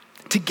God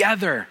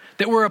together,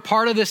 that we're a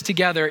part of this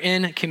together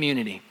in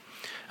community.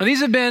 Now,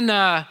 these have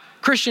been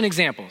Christian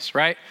examples,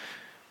 right?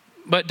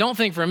 But don't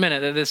think for a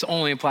minute that this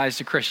only applies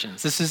to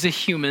Christians. This is a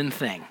human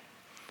thing.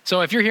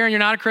 So if you're here and you're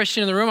not a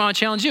Christian in the room, I want to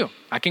challenge you.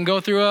 I can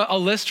go through a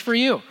list for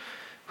you.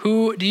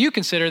 Who do you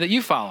consider that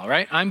you follow,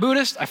 right? I'm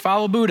Buddhist, I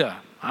follow Buddha.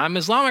 I'm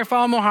Islamic, I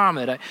follow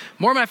Muhammad.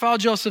 Mormon, I follow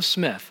Joseph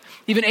Smith.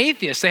 Even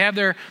atheists, they have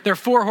their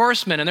four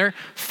horsemen, and they're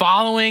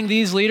following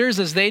these leaders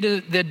as they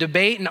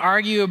debate and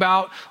argue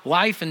about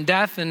life and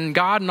death and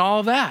God and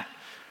all of that.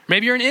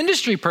 Maybe you're an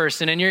industry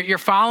person and you're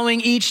following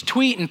each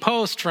tweet and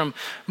post from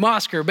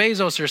Musk or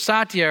Bezos or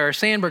Satya or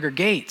Sandberg or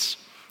Gates,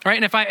 right?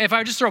 And if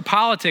I just throw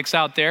politics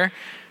out there,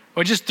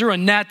 or just threw a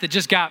net that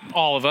just got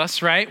all of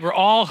us, right? We're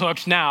all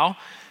hooked now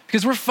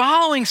because we're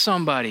following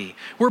somebody.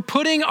 We're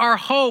putting our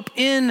hope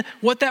in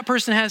what that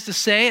person has to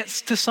say.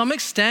 It's, to some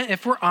extent,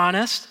 if we're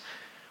honest,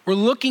 we're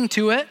looking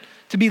to it,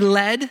 to be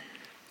led,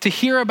 to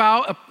hear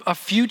about a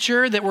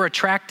future that we're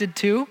attracted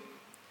to.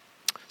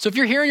 So if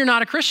you're here and you're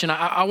not a Christian,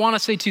 I want to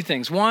say two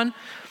things. One,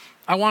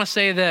 I want to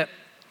say that,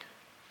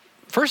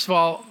 first of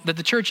all, that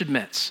the church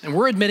admits, and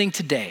we're admitting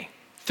today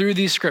through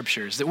these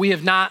scriptures, that we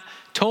have not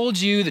told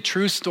you the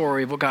true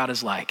story of what God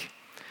is like,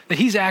 that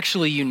he's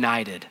actually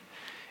united.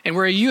 And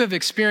where you have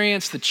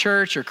experienced the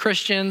church or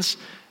Christians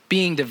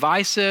being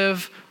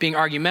divisive, being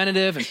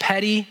argumentative and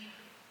petty,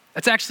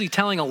 that's actually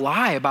telling a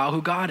lie about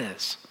who God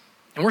is.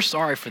 And we're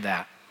sorry for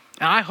that.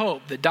 And I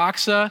hope that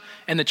Doxa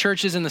and the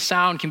churches in the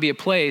Sound can be a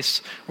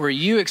place where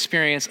you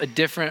experience a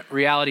different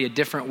reality, a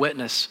different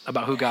witness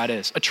about who God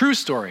is, a true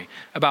story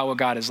about what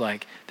God is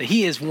like, that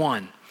he is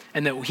one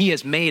and that he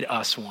has made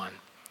us one.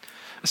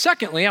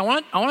 Secondly, I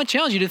want to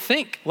challenge you to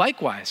think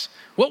likewise.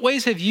 What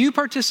ways have you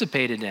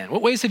participated in?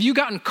 What ways have you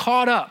gotten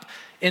caught up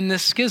in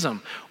this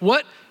schism?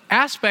 What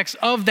aspects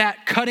of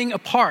that cutting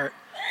apart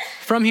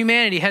from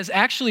humanity has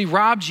actually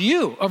robbed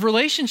you of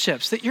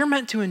relationships that you're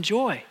meant to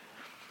enjoy?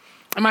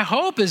 And my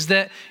hope is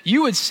that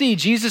you would see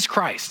Jesus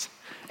Christ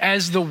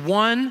as the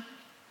one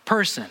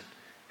person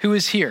who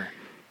is here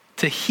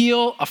to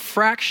heal a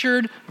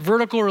fractured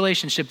vertical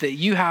relationship that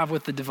you have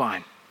with the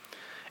divine.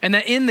 And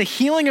that in the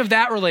healing of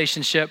that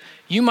relationship,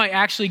 you might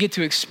actually get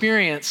to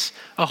experience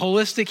a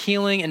holistic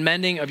healing and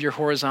mending of your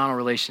horizontal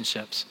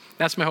relationships.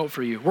 That's my hope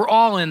for you. We're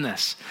all in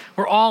this.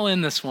 We're all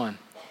in this one.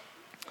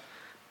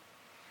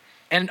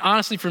 And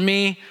honestly, for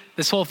me,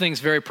 this whole thing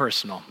is very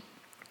personal.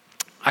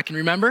 I can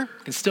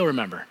still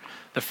remember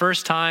the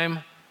first time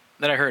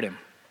that I heard him.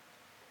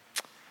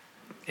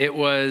 It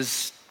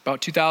was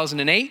about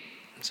 2008.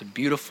 It's a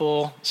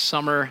beautiful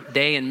summer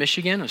day in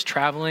Michigan. I was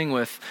traveling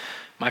with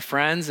my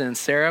friends and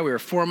Sarah. We were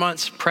 4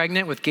 months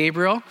pregnant with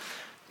Gabriel.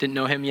 Didn't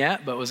know him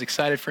yet, but was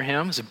excited for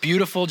him. It was a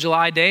beautiful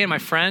July day, and my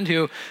friend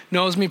who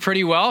knows me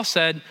pretty well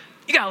said,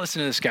 "You gotta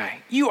listen to this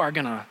guy.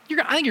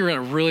 I think you're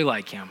gonna really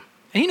like him."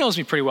 And he knows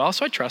me pretty well,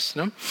 so I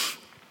trusted him.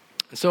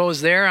 And so I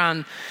was there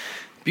on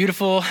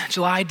beautiful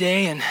July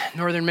day in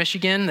northern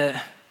Michigan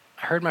that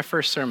I heard my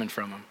first sermon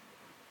from him.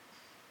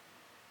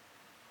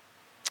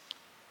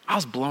 I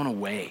was blown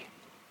away.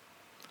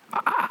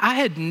 I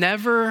had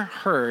never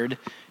heard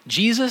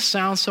Jesus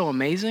sound so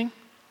amazing.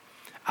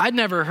 I'd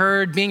never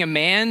heard being a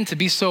man to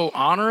be so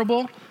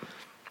honorable.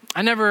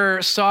 I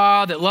never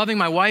saw that loving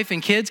my wife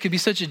and kids could be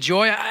such a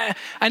joy.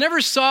 I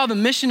never saw the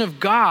mission of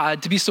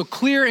God to be so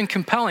clear and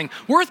compelling,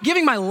 worth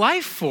giving my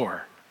life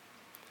for.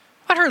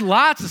 I'd heard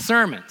lots of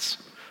sermons,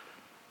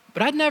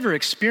 but I'd never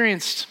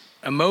experienced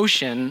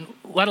emotion,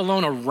 let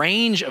alone a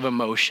range of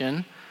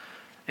emotion.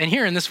 And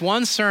here in this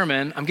one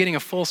sermon, I'm getting a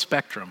full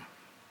spectrum.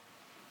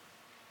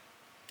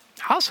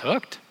 I was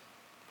hooked.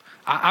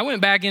 I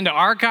went back into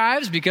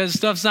archives because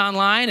stuff's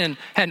online and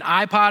had an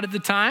iPod at the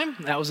time.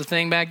 That was a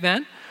thing back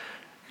then.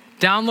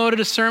 Downloaded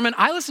a sermon.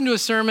 I listened to a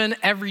sermon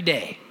every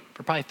day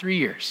for probably 3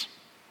 years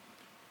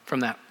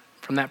from that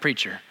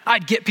preacher.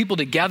 I'd get people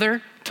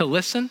together to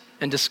listen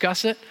and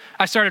discuss it.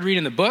 I started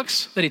reading the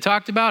books that he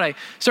talked about. I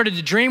started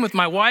to dream with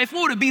my wife,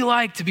 what would it be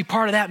like to be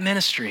part of that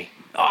ministry?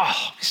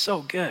 Oh, it's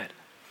so good.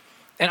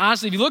 And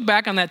honestly, if you look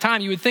back on that time,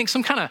 you would think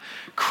some kind of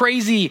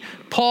crazy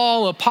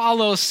Paul,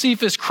 Apollos,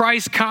 Cephas,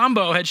 Christ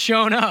combo had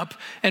shown up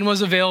and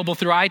was available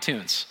through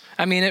iTunes.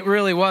 I mean, it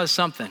really was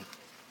something.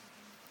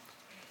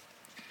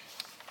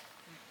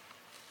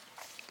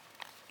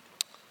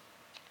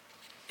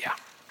 Yeah.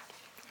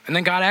 And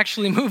then God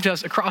actually moved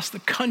us across the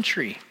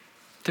country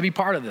to be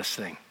part of this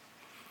thing.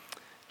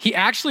 He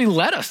actually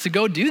led us to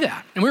go do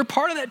that. And we were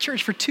part of that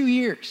church for 2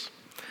 years.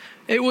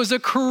 It was a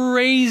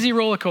crazy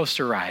roller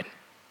coaster ride.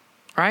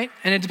 Right?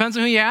 And it depends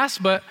on who you ask,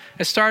 but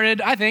it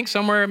started, I think,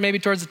 somewhere maybe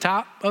towards the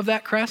top of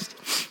that crest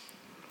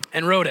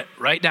and rode it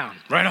right down,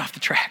 right off the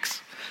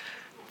tracks.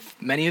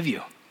 Many of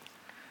you.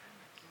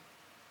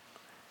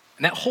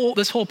 And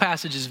this whole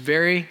passage is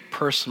very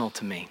personal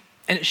to me,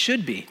 and it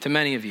should be to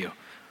many of you.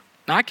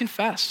 Now, I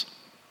confess,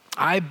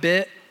 I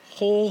bit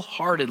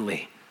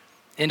wholeheartedly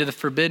into the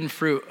forbidden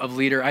fruit of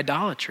leader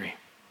idolatry.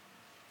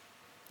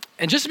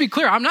 And just to be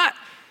clear, I'm not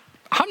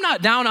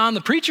down on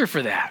the preacher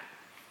for that.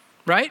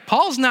 Right?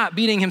 Paul's not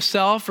beating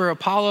himself or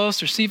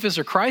Apollos or Cephas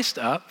or Christ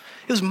up.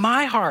 It was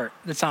my heart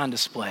that's on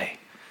display.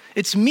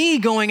 It's me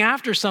going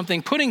after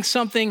something, putting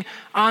something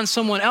on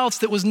someone else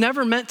that was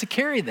never meant to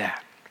carry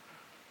that.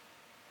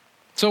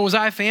 So was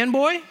I a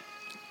fanboy?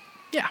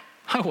 Yeah,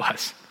 I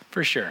was,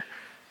 for sure.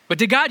 But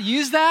did God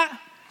use that?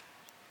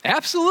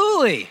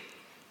 Absolutely.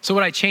 So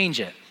would I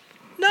change it?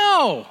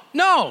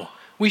 No.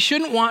 We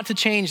shouldn't want to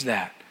change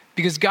that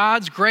because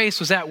God's grace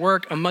was at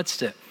work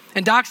amidst it.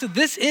 And Doxa,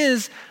 this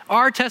is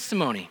our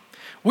testimony.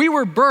 We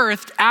were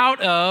birthed out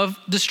of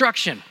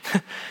destruction.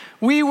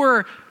 We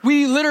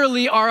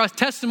literally are a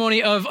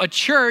testimony of a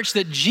church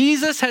that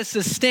Jesus has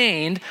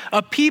sustained,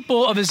 a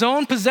people of his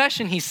own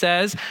possession, he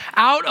says,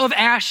 out of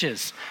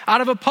ashes,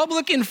 out of a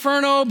public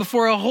inferno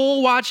before a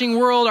whole watching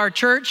world. Our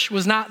church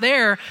was not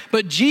there,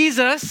 but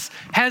Jesus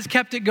has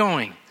kept it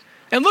going.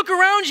 And look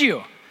around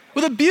you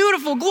with a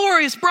beautiful,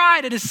 glorious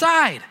bride at his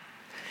side.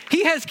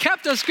 He has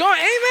kept us going.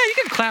 Amen. You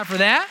can clap for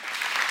that.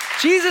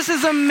 Jesus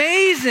is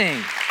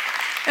amazing.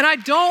 And I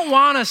don't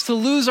want us to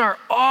lose our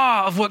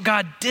awe of what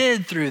God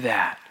did through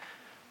that.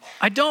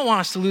 I don't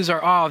want us to lose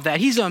our awe of that.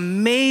 He's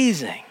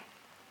amazing.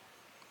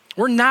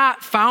 We're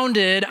not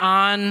founded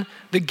on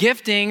the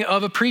gifting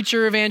of a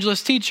preacher,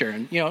 evangelist, teacher.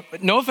 And,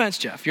 no offense,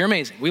 Jeff, you're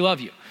amazing. We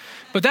love you.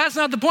 But that's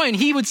not the point.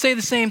 He would say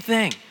the same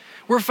thing.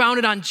 We're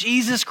founded on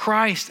Jesus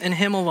Christ and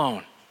him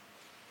alone.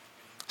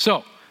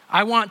 So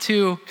I want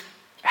to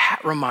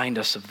remind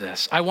us of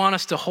this. I want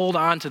us to hold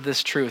on to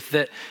this truth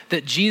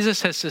that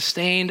Jesus has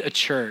sustained a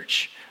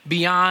church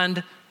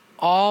beyond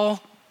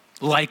all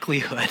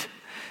likelihood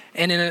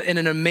and in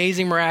an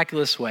amazing,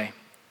 miraculous way.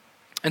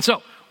 And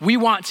so we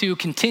want to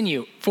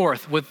continue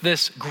forth with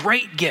this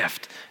great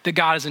gift that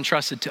God has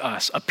entrusted to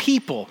us, a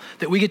people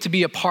that we get to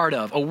be a part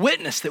of, a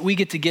witness that we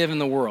get to give in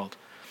the world.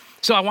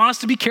 So I want us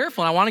to be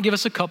careful, and I want to give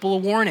us a couple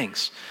of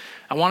warnings.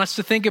 I want us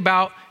to think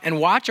about and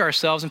watch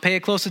ourselves and pay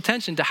close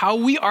attention to how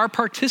we are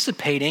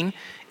participating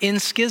in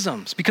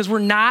schisms, because we're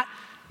not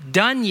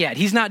done yet.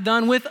 He's not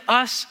done with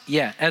us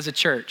yet as a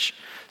church.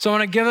 So I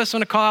want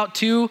to call out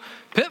 2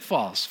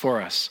 pitfalls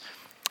for us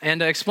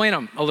and explain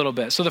them a little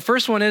bit. So the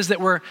first one is that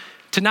we're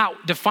to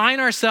not define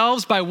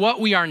ourselves by what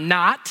we are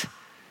not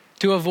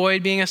to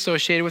avoid being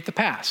associated with the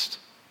past.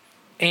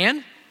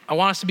 And I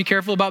want us to be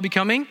careful about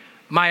becoming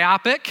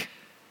myopic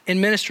in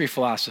ministry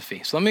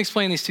philosophy. So let me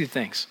explain these 2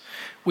 things.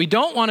 We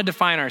don't want to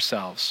define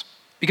ourselves,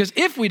 because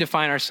if we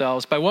define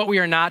ourselves by what we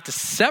are not to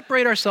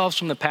separate ourselves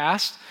from the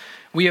past,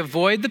 we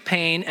avoid the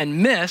pain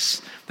and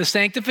miss the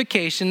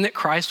sanctification that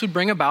Christ would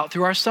bring about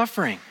through our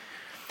suffering.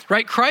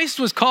 Right? Christ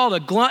was called a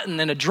glutton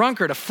and a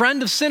drunkard, a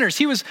friend of sinners.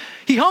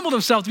 He humbled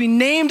himself to be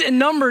named and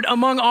numbered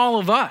among all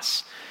of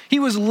us. He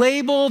was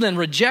labeled and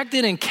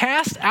rejected and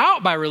cast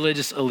out by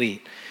religious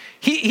elite.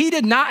 He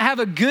did not have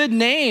a good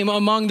name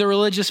among the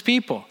religious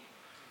people.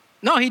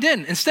 No, he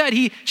didn't. Instead,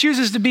 he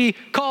chooses to be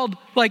called,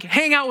 like,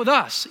 hang out with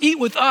us, eat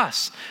with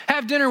us,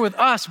 have dinner with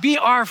us, be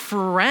our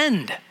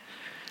friend.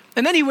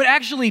 And then he would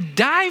actually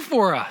die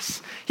for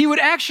us. He would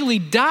actually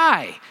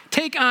die,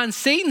 take on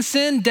Satan,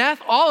 sin,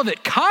 death, all of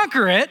it,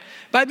 conquer it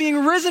by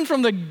being risen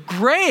from the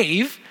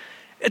grave.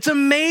 It's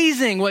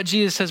amazing what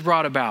Jesus has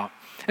brought about.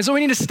 And so we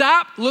need to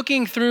stop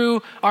looking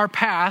through our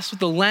past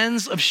with the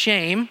lens of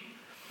shame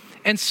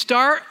and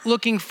start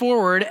looking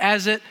forward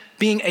as it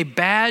being a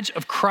badge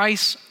of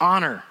Christ's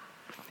honor.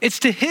 It's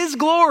to his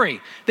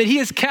glory that he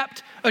has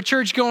kept a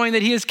church going,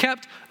 that he has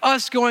kept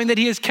us going, that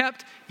he has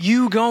kept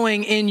you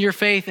going in your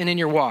faith and in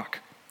your walk.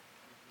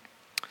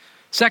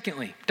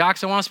 Secondly,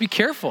 docs, I want us to be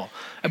careful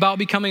about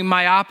becoming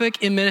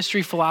myopic in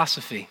ministry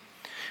philosophy.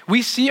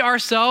 We see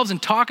ourselves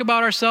and talk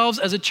about ourselves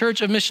as a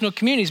church of missional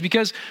communities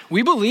because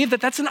we believe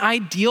that that's an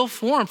ideal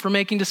form for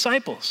making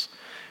disciples.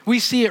 We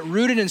see it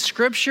rooted in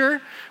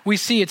Scripture. We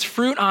see its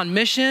fruit on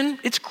mission.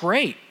 It's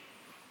great.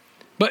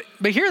 But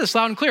hear this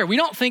loud and clear. We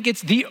don't think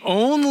it's the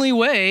only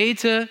way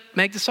to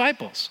make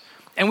disciples.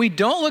 And we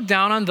don't look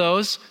down on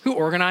those who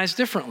organize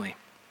differently.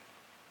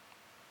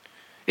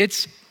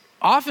 It's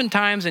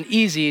oftentimes and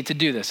easy to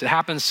do this. It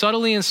happens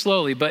subtly and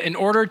slowly, but in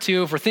order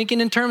to, if we're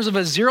thinking in terms of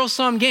a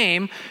zero-sum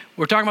game,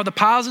 we're talking about the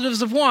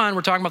positives of one,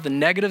 we're talking about the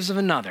negatives of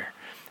another.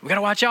 We got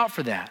to watch out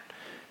for that.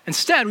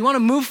 Instead, we want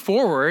to move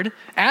forward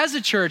as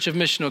a church of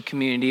missional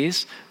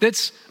communities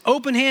that's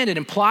open-handed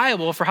and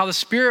pliable for how the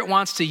Spirit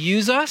wants to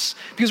use us,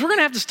 because we're going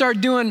to have to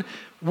start doing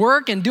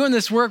work and doing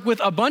this work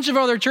with a bunch of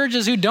other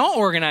churches who don't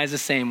organize the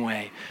same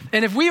way.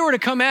 And if we were to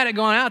come at it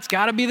going, it's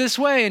got to be this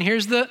way, and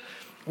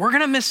we're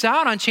going to miss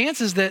out on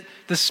chances that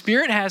the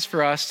Spirit has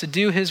for us to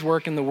do his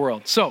work in the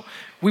world. So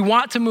we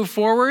want to move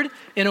forward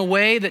in a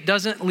way that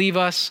doesn't leave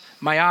us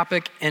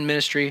myopic in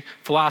ministry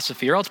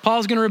philosophy, or else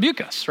Paul's going to rebuke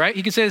us, right?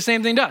 He could say the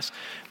same thing to us.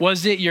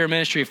 Was it your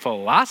ministry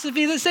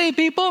philosophy that saved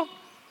people?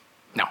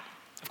 No,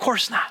 of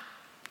course not.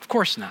 Of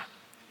course not.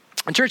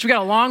 In church, we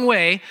got a long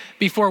way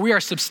before we are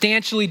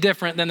substantially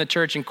different than the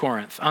church in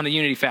Corinth on the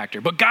unity factor.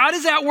 But God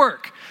is at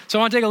work. So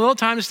I want to take a little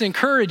time just to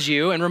encourage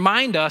you and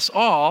remind us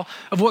all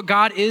of what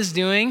God is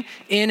doing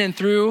in and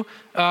through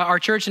our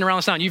church and around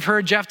the Sound. You've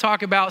heard Jeff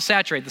talk about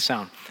Saturate the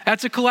Sound.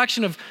 That's a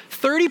collection of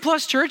 30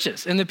 plus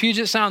churches in the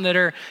Puget Sound that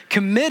are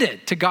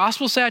committed to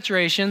gospel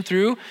saturation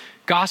through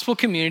gospel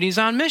communities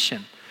on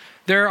mission.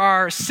 There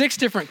are 6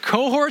 different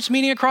cohorts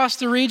meeting across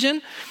the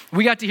region.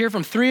 We got to hear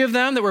from 3 of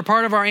them that were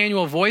part of our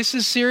annual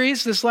Voices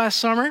series this last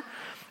summer.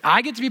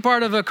 I get to be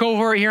part of a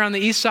cohort here on the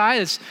east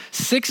side. It's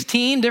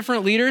 16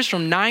 different leaders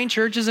from 9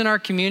 churches in our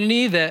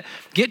community that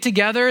get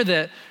together,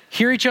 that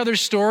hear each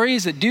other's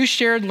stories, that do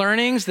shared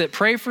learnings, that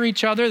pray for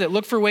each other, that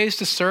look for ways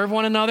to serve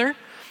one another.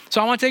 So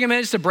I want to take a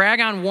minute just to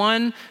brag on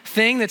one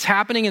thing that's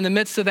happening in the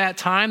midst of that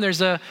time.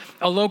 There's a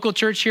local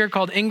church here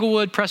called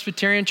Inglewood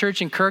Presbyterian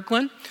Church in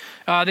Kirkland.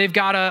 They've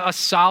got a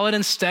solid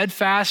and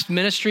steadfast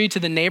ministry to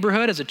the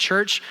neighborhood as a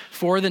church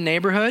for the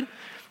neighborhood.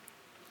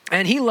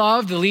 And he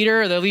loved, the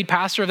lead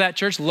pastor of that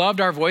church, loved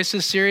our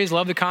Voices series,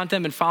 loved the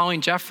content, been following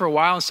Jeff for a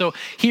while. And so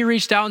he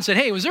reached out and said,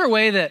 hey, was there a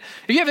way that,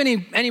 if you have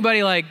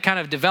anybody like kind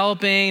of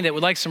developing that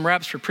would like some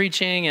reps for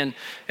preaching and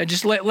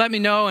just let me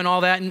know and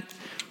all that. And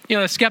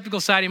the skeptical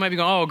side, you might be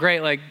going, oh,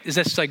 great. Like, is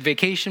this like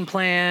vacation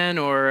plan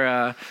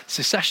or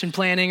succession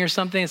planning or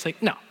something? It's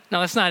like, no,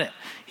 that's not it.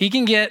 He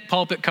can get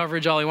pulpit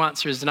coverage all he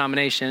wants for his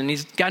denomination, and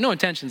he's got no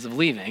intentions of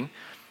leaving.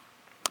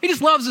 He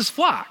just loves his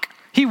flock.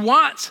 He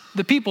wants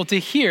the people to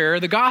hear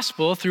the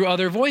gospel through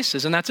other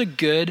voices, and that's a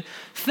good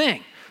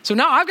thing. So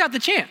now I've got the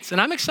chance,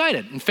 and I'm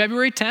excited. On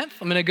February 10th,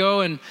 I'm going to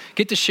go and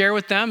get to share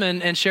with them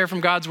and share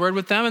from God's word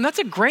with them, and that's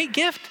a great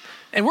gift,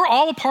 and we're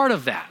all a part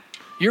of that.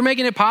 You're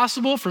making it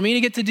possible for me to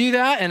get to do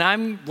that, and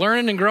I'm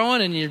learning and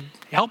growing, and you're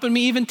helping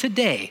me even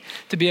today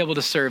to be able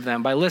to serve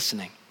them by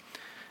listening.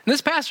 And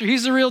this pastor,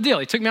 he's the real deal.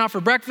 He took me out for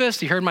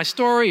breakfast. He heard my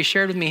story. He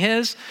shared with me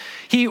his.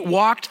 He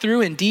walked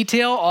through in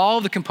detail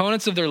all the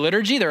components of their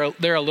liturgy.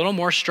 They're a little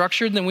more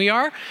structured than we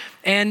are,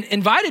 and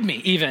invited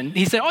me even.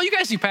 He said, oh, you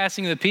guys do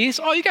passing of the peace.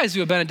 Oh, you guys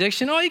do a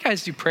benediction. Oh, you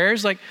guys do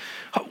prayers. Like,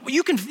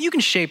 you can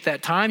shape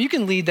that time. You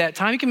can lead that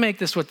time. You can make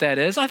this what that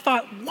is. I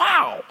thought,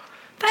 wow,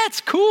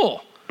 that's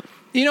cool.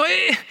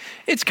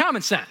 It's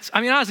common sense.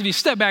 I mean, honestly, if you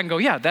step back and go,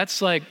 yeah,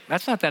 that's not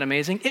that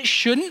amazing. It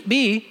shouldn't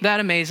be that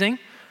amazing.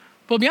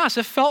 But to be honest,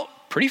 it felt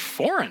pretty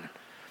foreign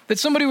that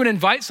somebody would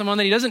invite someone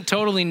that he doesn't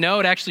totally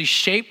know to actually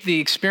shape the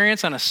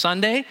experience on a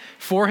Sunday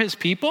for his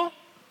people.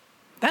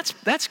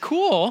 That's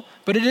cool,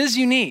 but it is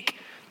unique.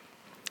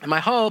 And my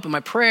hope and my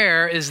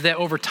prayer is that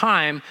over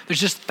time, there's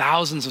just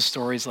thousands of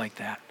stories like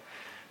that.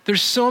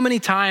 There's so many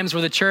times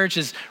where the church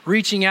is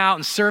reaching out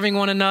and serving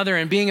one another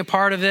and being a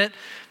part of it.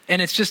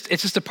 And it's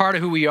just a part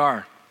of who we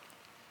are.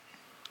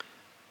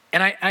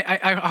 And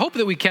I hope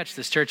that we catch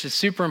this, church. It's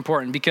super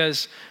important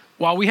because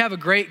while we have a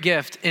great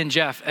gift in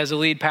Jeff as a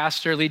lead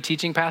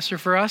teaching pastor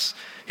for us,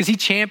 because he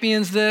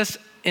champions this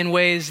in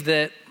ways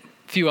that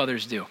few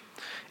others do.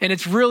 And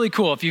it's really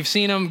cool. If you've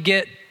seen him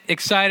get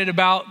excited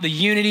about the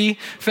unity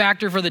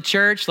factor for the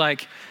church,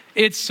 like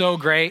it's so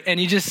great. And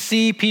you just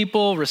see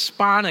people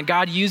respond and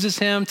God uses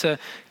him to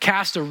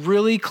cast a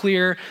really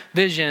clear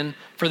vision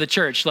for the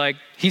church. Like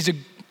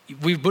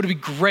would be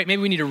great.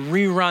 Maybe we need to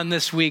rerun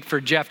this week for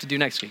Jeff to do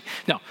next week.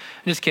 No, I'm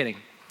just kidding.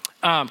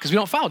 Because we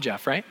don't follow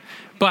Jeff, right?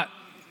 But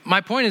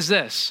my point is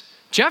this.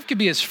 Jeff could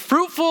be as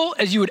fruitful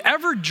as you would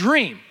ever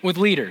dream with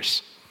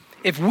leaders.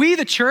 If we,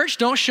 the church,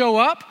 don't show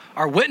up,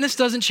 our witness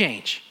doesn't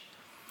change.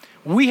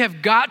 We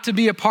have got to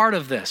be a part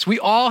of this. We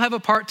all have a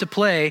part to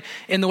play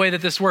in the way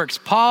that this works.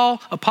 Paul,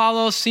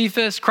 Apollos,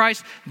 Cephas,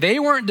 Christ, they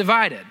weren't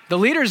divided. The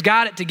leaders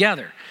got it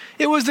together.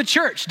 It was the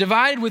church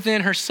divided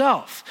within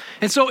herself.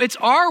 And so it's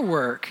our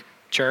work,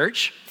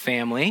 church,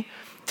 family,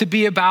 to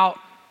be about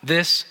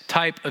this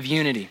type of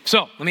unity.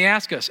 So let me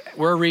ask us,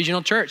 we're a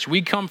regional church.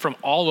 We come from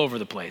all over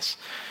the place.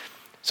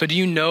 So do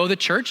you know the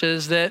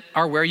churches that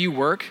are where you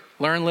work,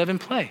 learn, live,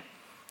 and play?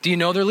 Do you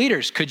know their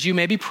leaders? Could you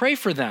maybe pray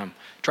for them?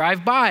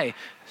 Drive by,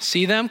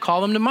 see them,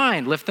 call them to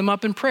mind, lift them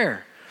up in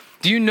prayer.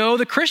 Do you know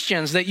the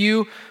Christians that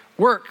you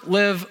work,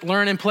 live,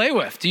 learn, and play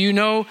with? Do you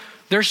know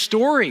their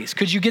stories?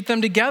 Could you get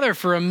them together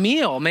for a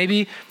meal,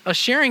 maybe a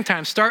sharing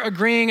time? Start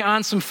agreeing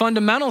on some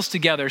fundamentals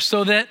together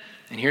so that,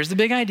 and here's the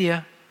big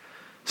idea,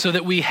 so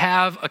that we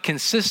have a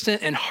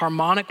consistent and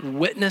harmonic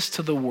witness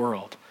to the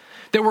world.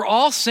 That we're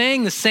all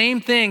saying the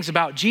same things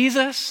about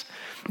Jesus,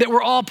 that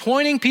we're all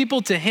pointing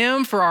people to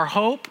him for our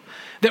hope,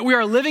 that we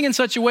are living in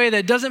such a way that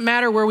it doesn't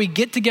matter where we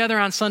get together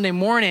on Sunday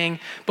morning,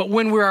 but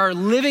when we are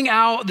living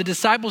out the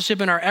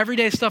discipleship in our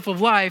everyday stuff of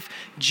life,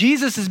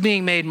 Jesus is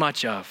being made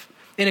much of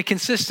in a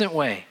consistent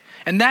way.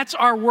 And that's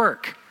our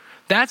work.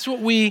 That's what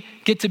we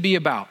get to be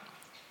about.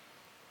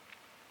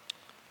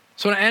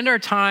 So I want to end our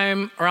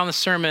time around the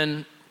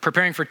sermon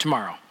preparing for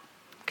tomorrow,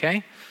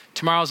 okay?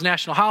 Tomorrow's a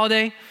national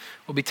holiday.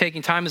 We'll be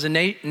taking time as a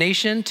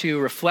nation to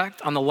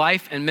reflect on the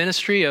life and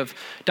ministry of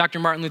Dr.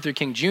 Martin Luther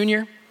King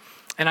Jr.,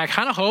 and I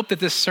kind of hope that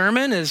this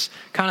sermon is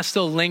kind of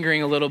still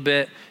lingering a little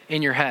bit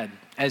in your head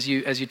as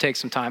you take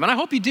some time. And I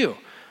hope you do.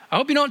 I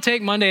hope you don't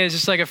take Monday as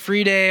just like a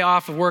free day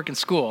off of work and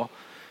school,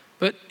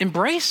 but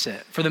embrace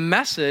it for the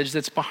message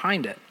that's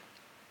behind it.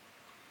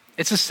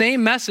 It's the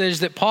same message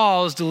that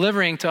Paul is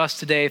delivering to us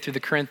today through the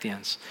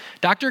Corinthians.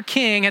 Dr.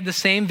 King had the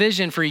same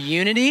vision for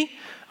unity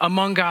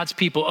among God's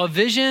people, a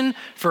vision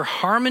for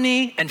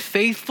harmony and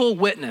faithful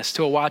witness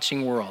to a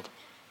watching world.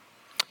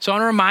 So I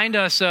want to remind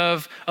us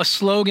of a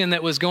slogan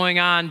that was going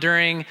on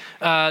during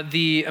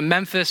the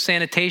Memphis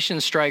sanitation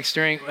strikes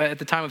at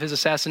the time of his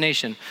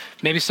assassination.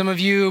 Maybe some of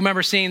you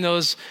remember seeing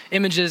those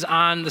images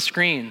on the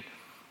screen.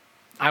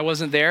 I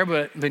wasn't there,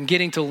 but been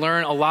getting to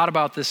learn a lot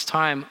about this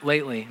time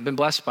lately. Been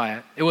blessed by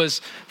it. It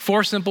was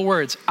 4 simple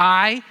words.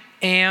 I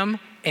am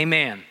a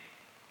man.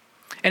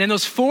 And in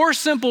those 4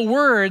 simple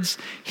words,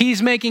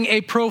 he's making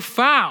a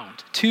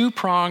profound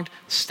 2-pronged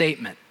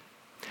statement.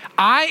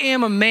 I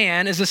am a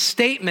man is a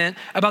statement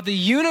about the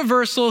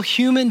universal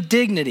human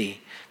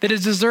dignity that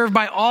is deserved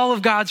by all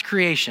of God's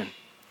creation.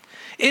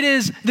 It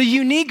is the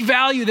unique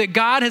value that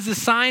God has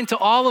assigned to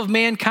all of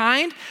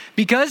mankind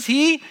because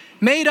he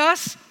made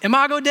us,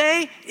 Imago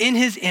Dei, in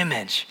his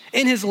image,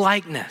 in his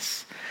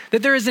likeness.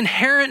 That there is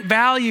inherent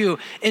value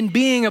in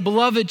being a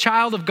beloved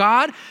child of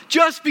God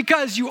just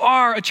because you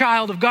are a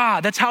child of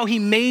God. That's how he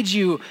made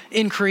you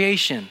in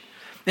creation.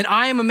 And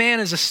I am a man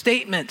is a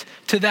statement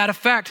to that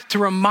effect, to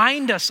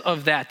remind us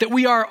of that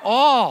we are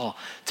all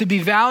to be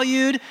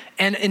valued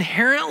and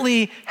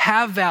inherently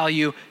have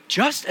value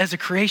just as a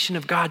creation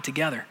of God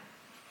together.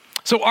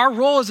 So our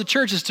role as a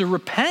church is to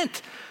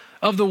repent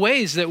of the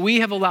ways that we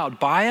have allowed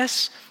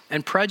bias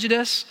and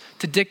prejudice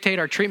to dictate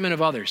our treatment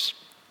of others.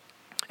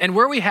 And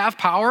where we have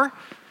power,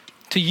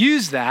 to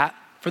use that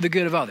for the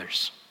good of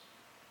others.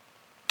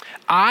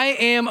 I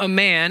am a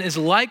man is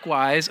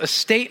likewise a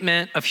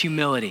statement of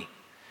humility.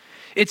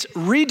 It's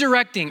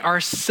redirecting our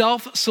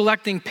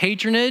self-selecting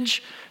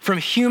patronage from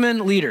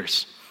human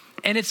leaders.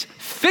 And it's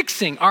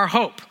fixing our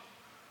hope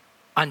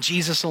on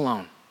Jesus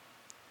alone.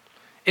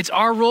 It's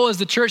our role as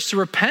the church to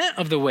repent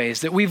of the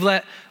ways that we've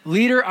let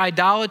leader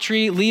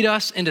idolatry lead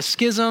us into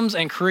schisms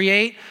and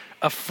create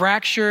a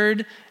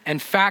fractured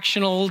and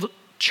factional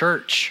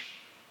church.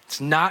 It's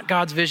not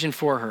God's vision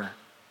for her.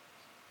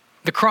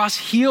 The cross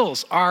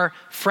heals our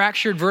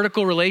fractured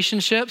vertical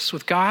relationships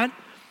with God,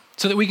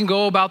 so that we can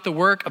go about the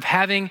work of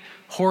having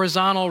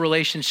horizontal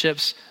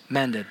relationships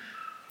mended.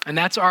 And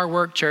that's our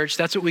work, church.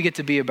 That's what we get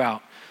to be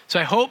about. So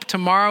I hope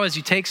tomorrow, as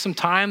you take some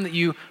time, that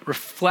you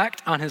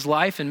reflect on his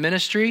life and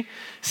ministry,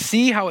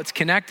 see how it's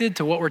connected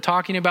to what we're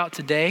talking about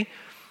today,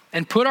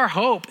 and put our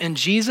hope in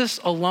Jesus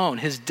alone,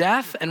 his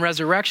death and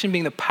resurrection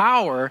being the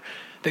power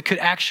that could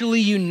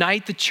actually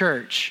unite the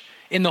church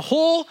in the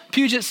whole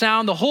Puget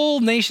Sound, the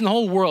whole nation, the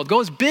whole world. Go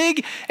as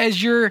big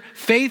as your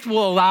faith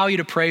will allow you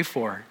to pray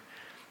for.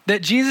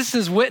 That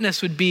Jesus'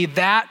 witness would be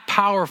that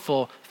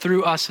powerful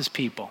through us as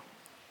people.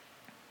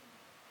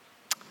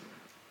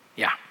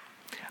 Yeah.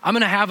 I'm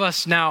going to have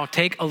us now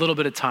take a little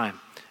bit of time.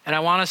 And I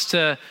want us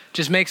to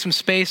just make some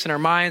space in our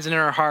minds and in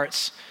our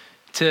hearts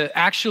to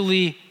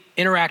actually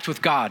interact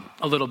with God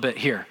a little bit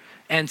here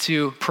and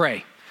to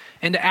pray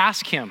and to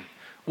ask him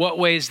what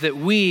ways that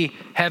we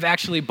have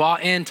actually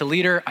bought into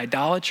leader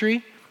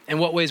idolatry and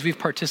what ways we've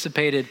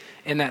participated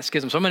in that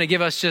schism. So I'm going to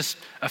give us just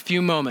a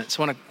few moments.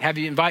 I want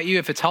to invite you,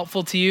 if it's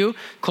helpful to you,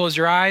 close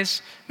your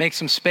eyes, make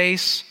some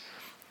space,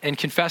 and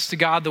confess to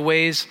God the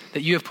ways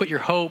that you have put your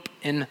hope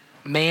in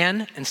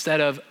man instead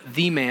of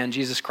the man,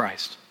 Jesus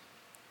Christ.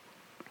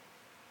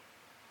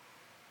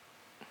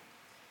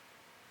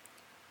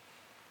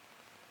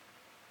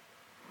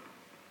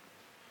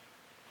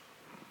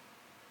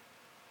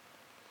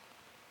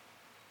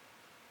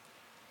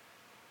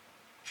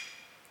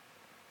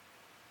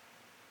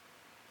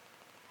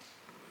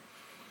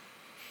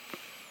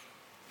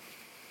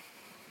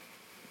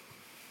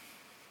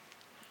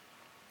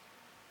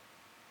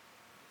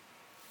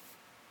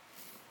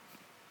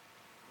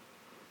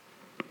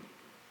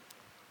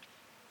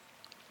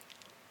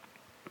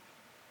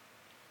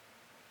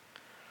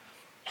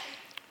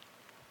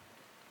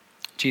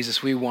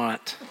 Jesus, we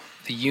want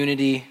the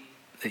unity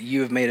that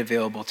you have made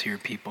available to your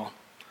people.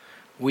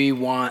 We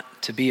want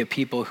to be a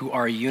people who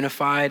are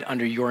unified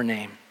under your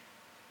name.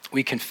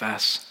 We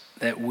confess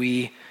that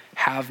we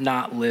have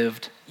not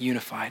lived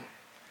unified,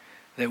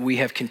 that we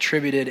have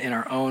contributed in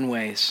our own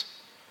ways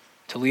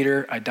to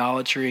leader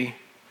idolatry,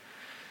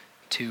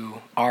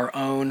 to our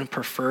own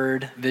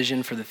preferred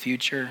vision for the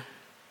future.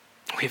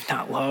 We have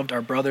not loved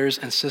our brothers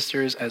and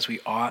sisters as we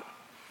ought,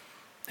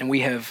 and we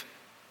have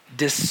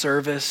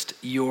disserviced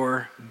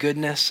your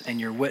goodness and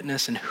your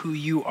witness and who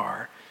you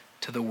are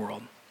to the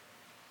world.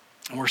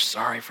 And we're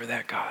sorry for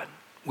that, God.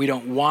 We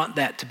don't want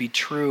that to be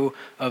true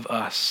of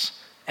us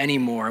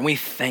anymore. And we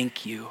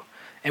thank you.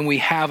 And we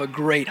have a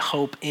great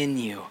hope in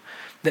you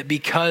that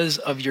because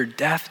of your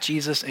death,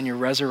 Jesus, and your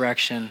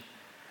resurrection,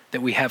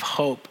 that we have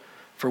hope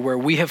for where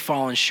we have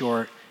fallen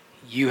short.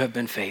 You have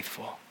been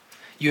faithful.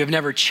 You have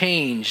never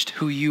changed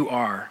who you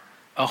are,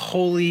 a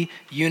holy,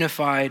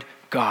 unified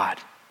God,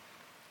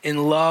 in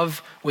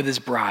love with his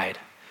bride,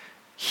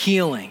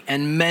 healing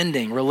and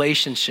mending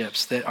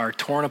relationships that are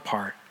torn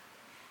apart.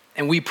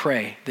 And we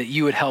pray that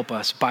you would help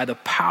us by the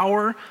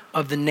power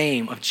of the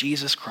name of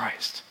Jesus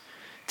Christ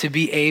to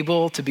be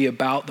able to be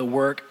about the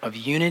work of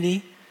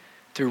unity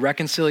through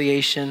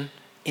reconciliation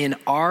in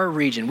our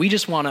region. We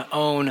just want to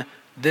own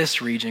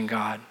this region,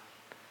 God.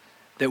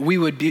 That we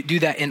would do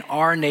that in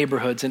our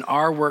neighborhoods, in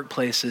our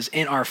workplaces,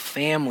 in our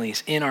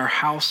families, in our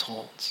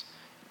households,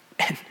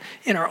 and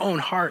in our own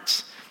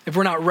hearts. If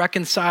we're not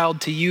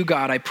reconciled to you,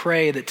 God, I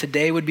pray that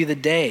today would be the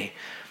day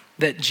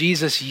that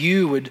Jesus,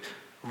 you would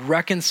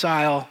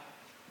reconcile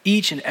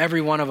each and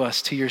every one of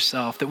us to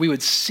yourself, that we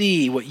would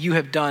see what you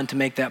have done to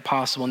make that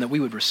possible and that we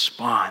would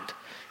respond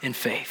in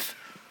faith.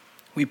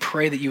 We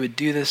pray that you would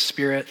do this,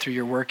 Spirit, through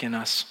your work in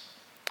us.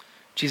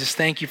 Jesus,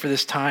 thank you for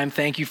this time.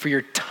 Thank you for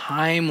your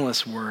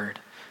timeless word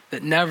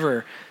that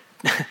never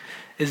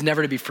is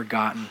never to be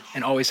forgotten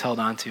and always held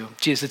on to.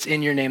 Jesus, it's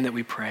in your name that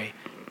we pray.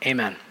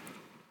 Amen.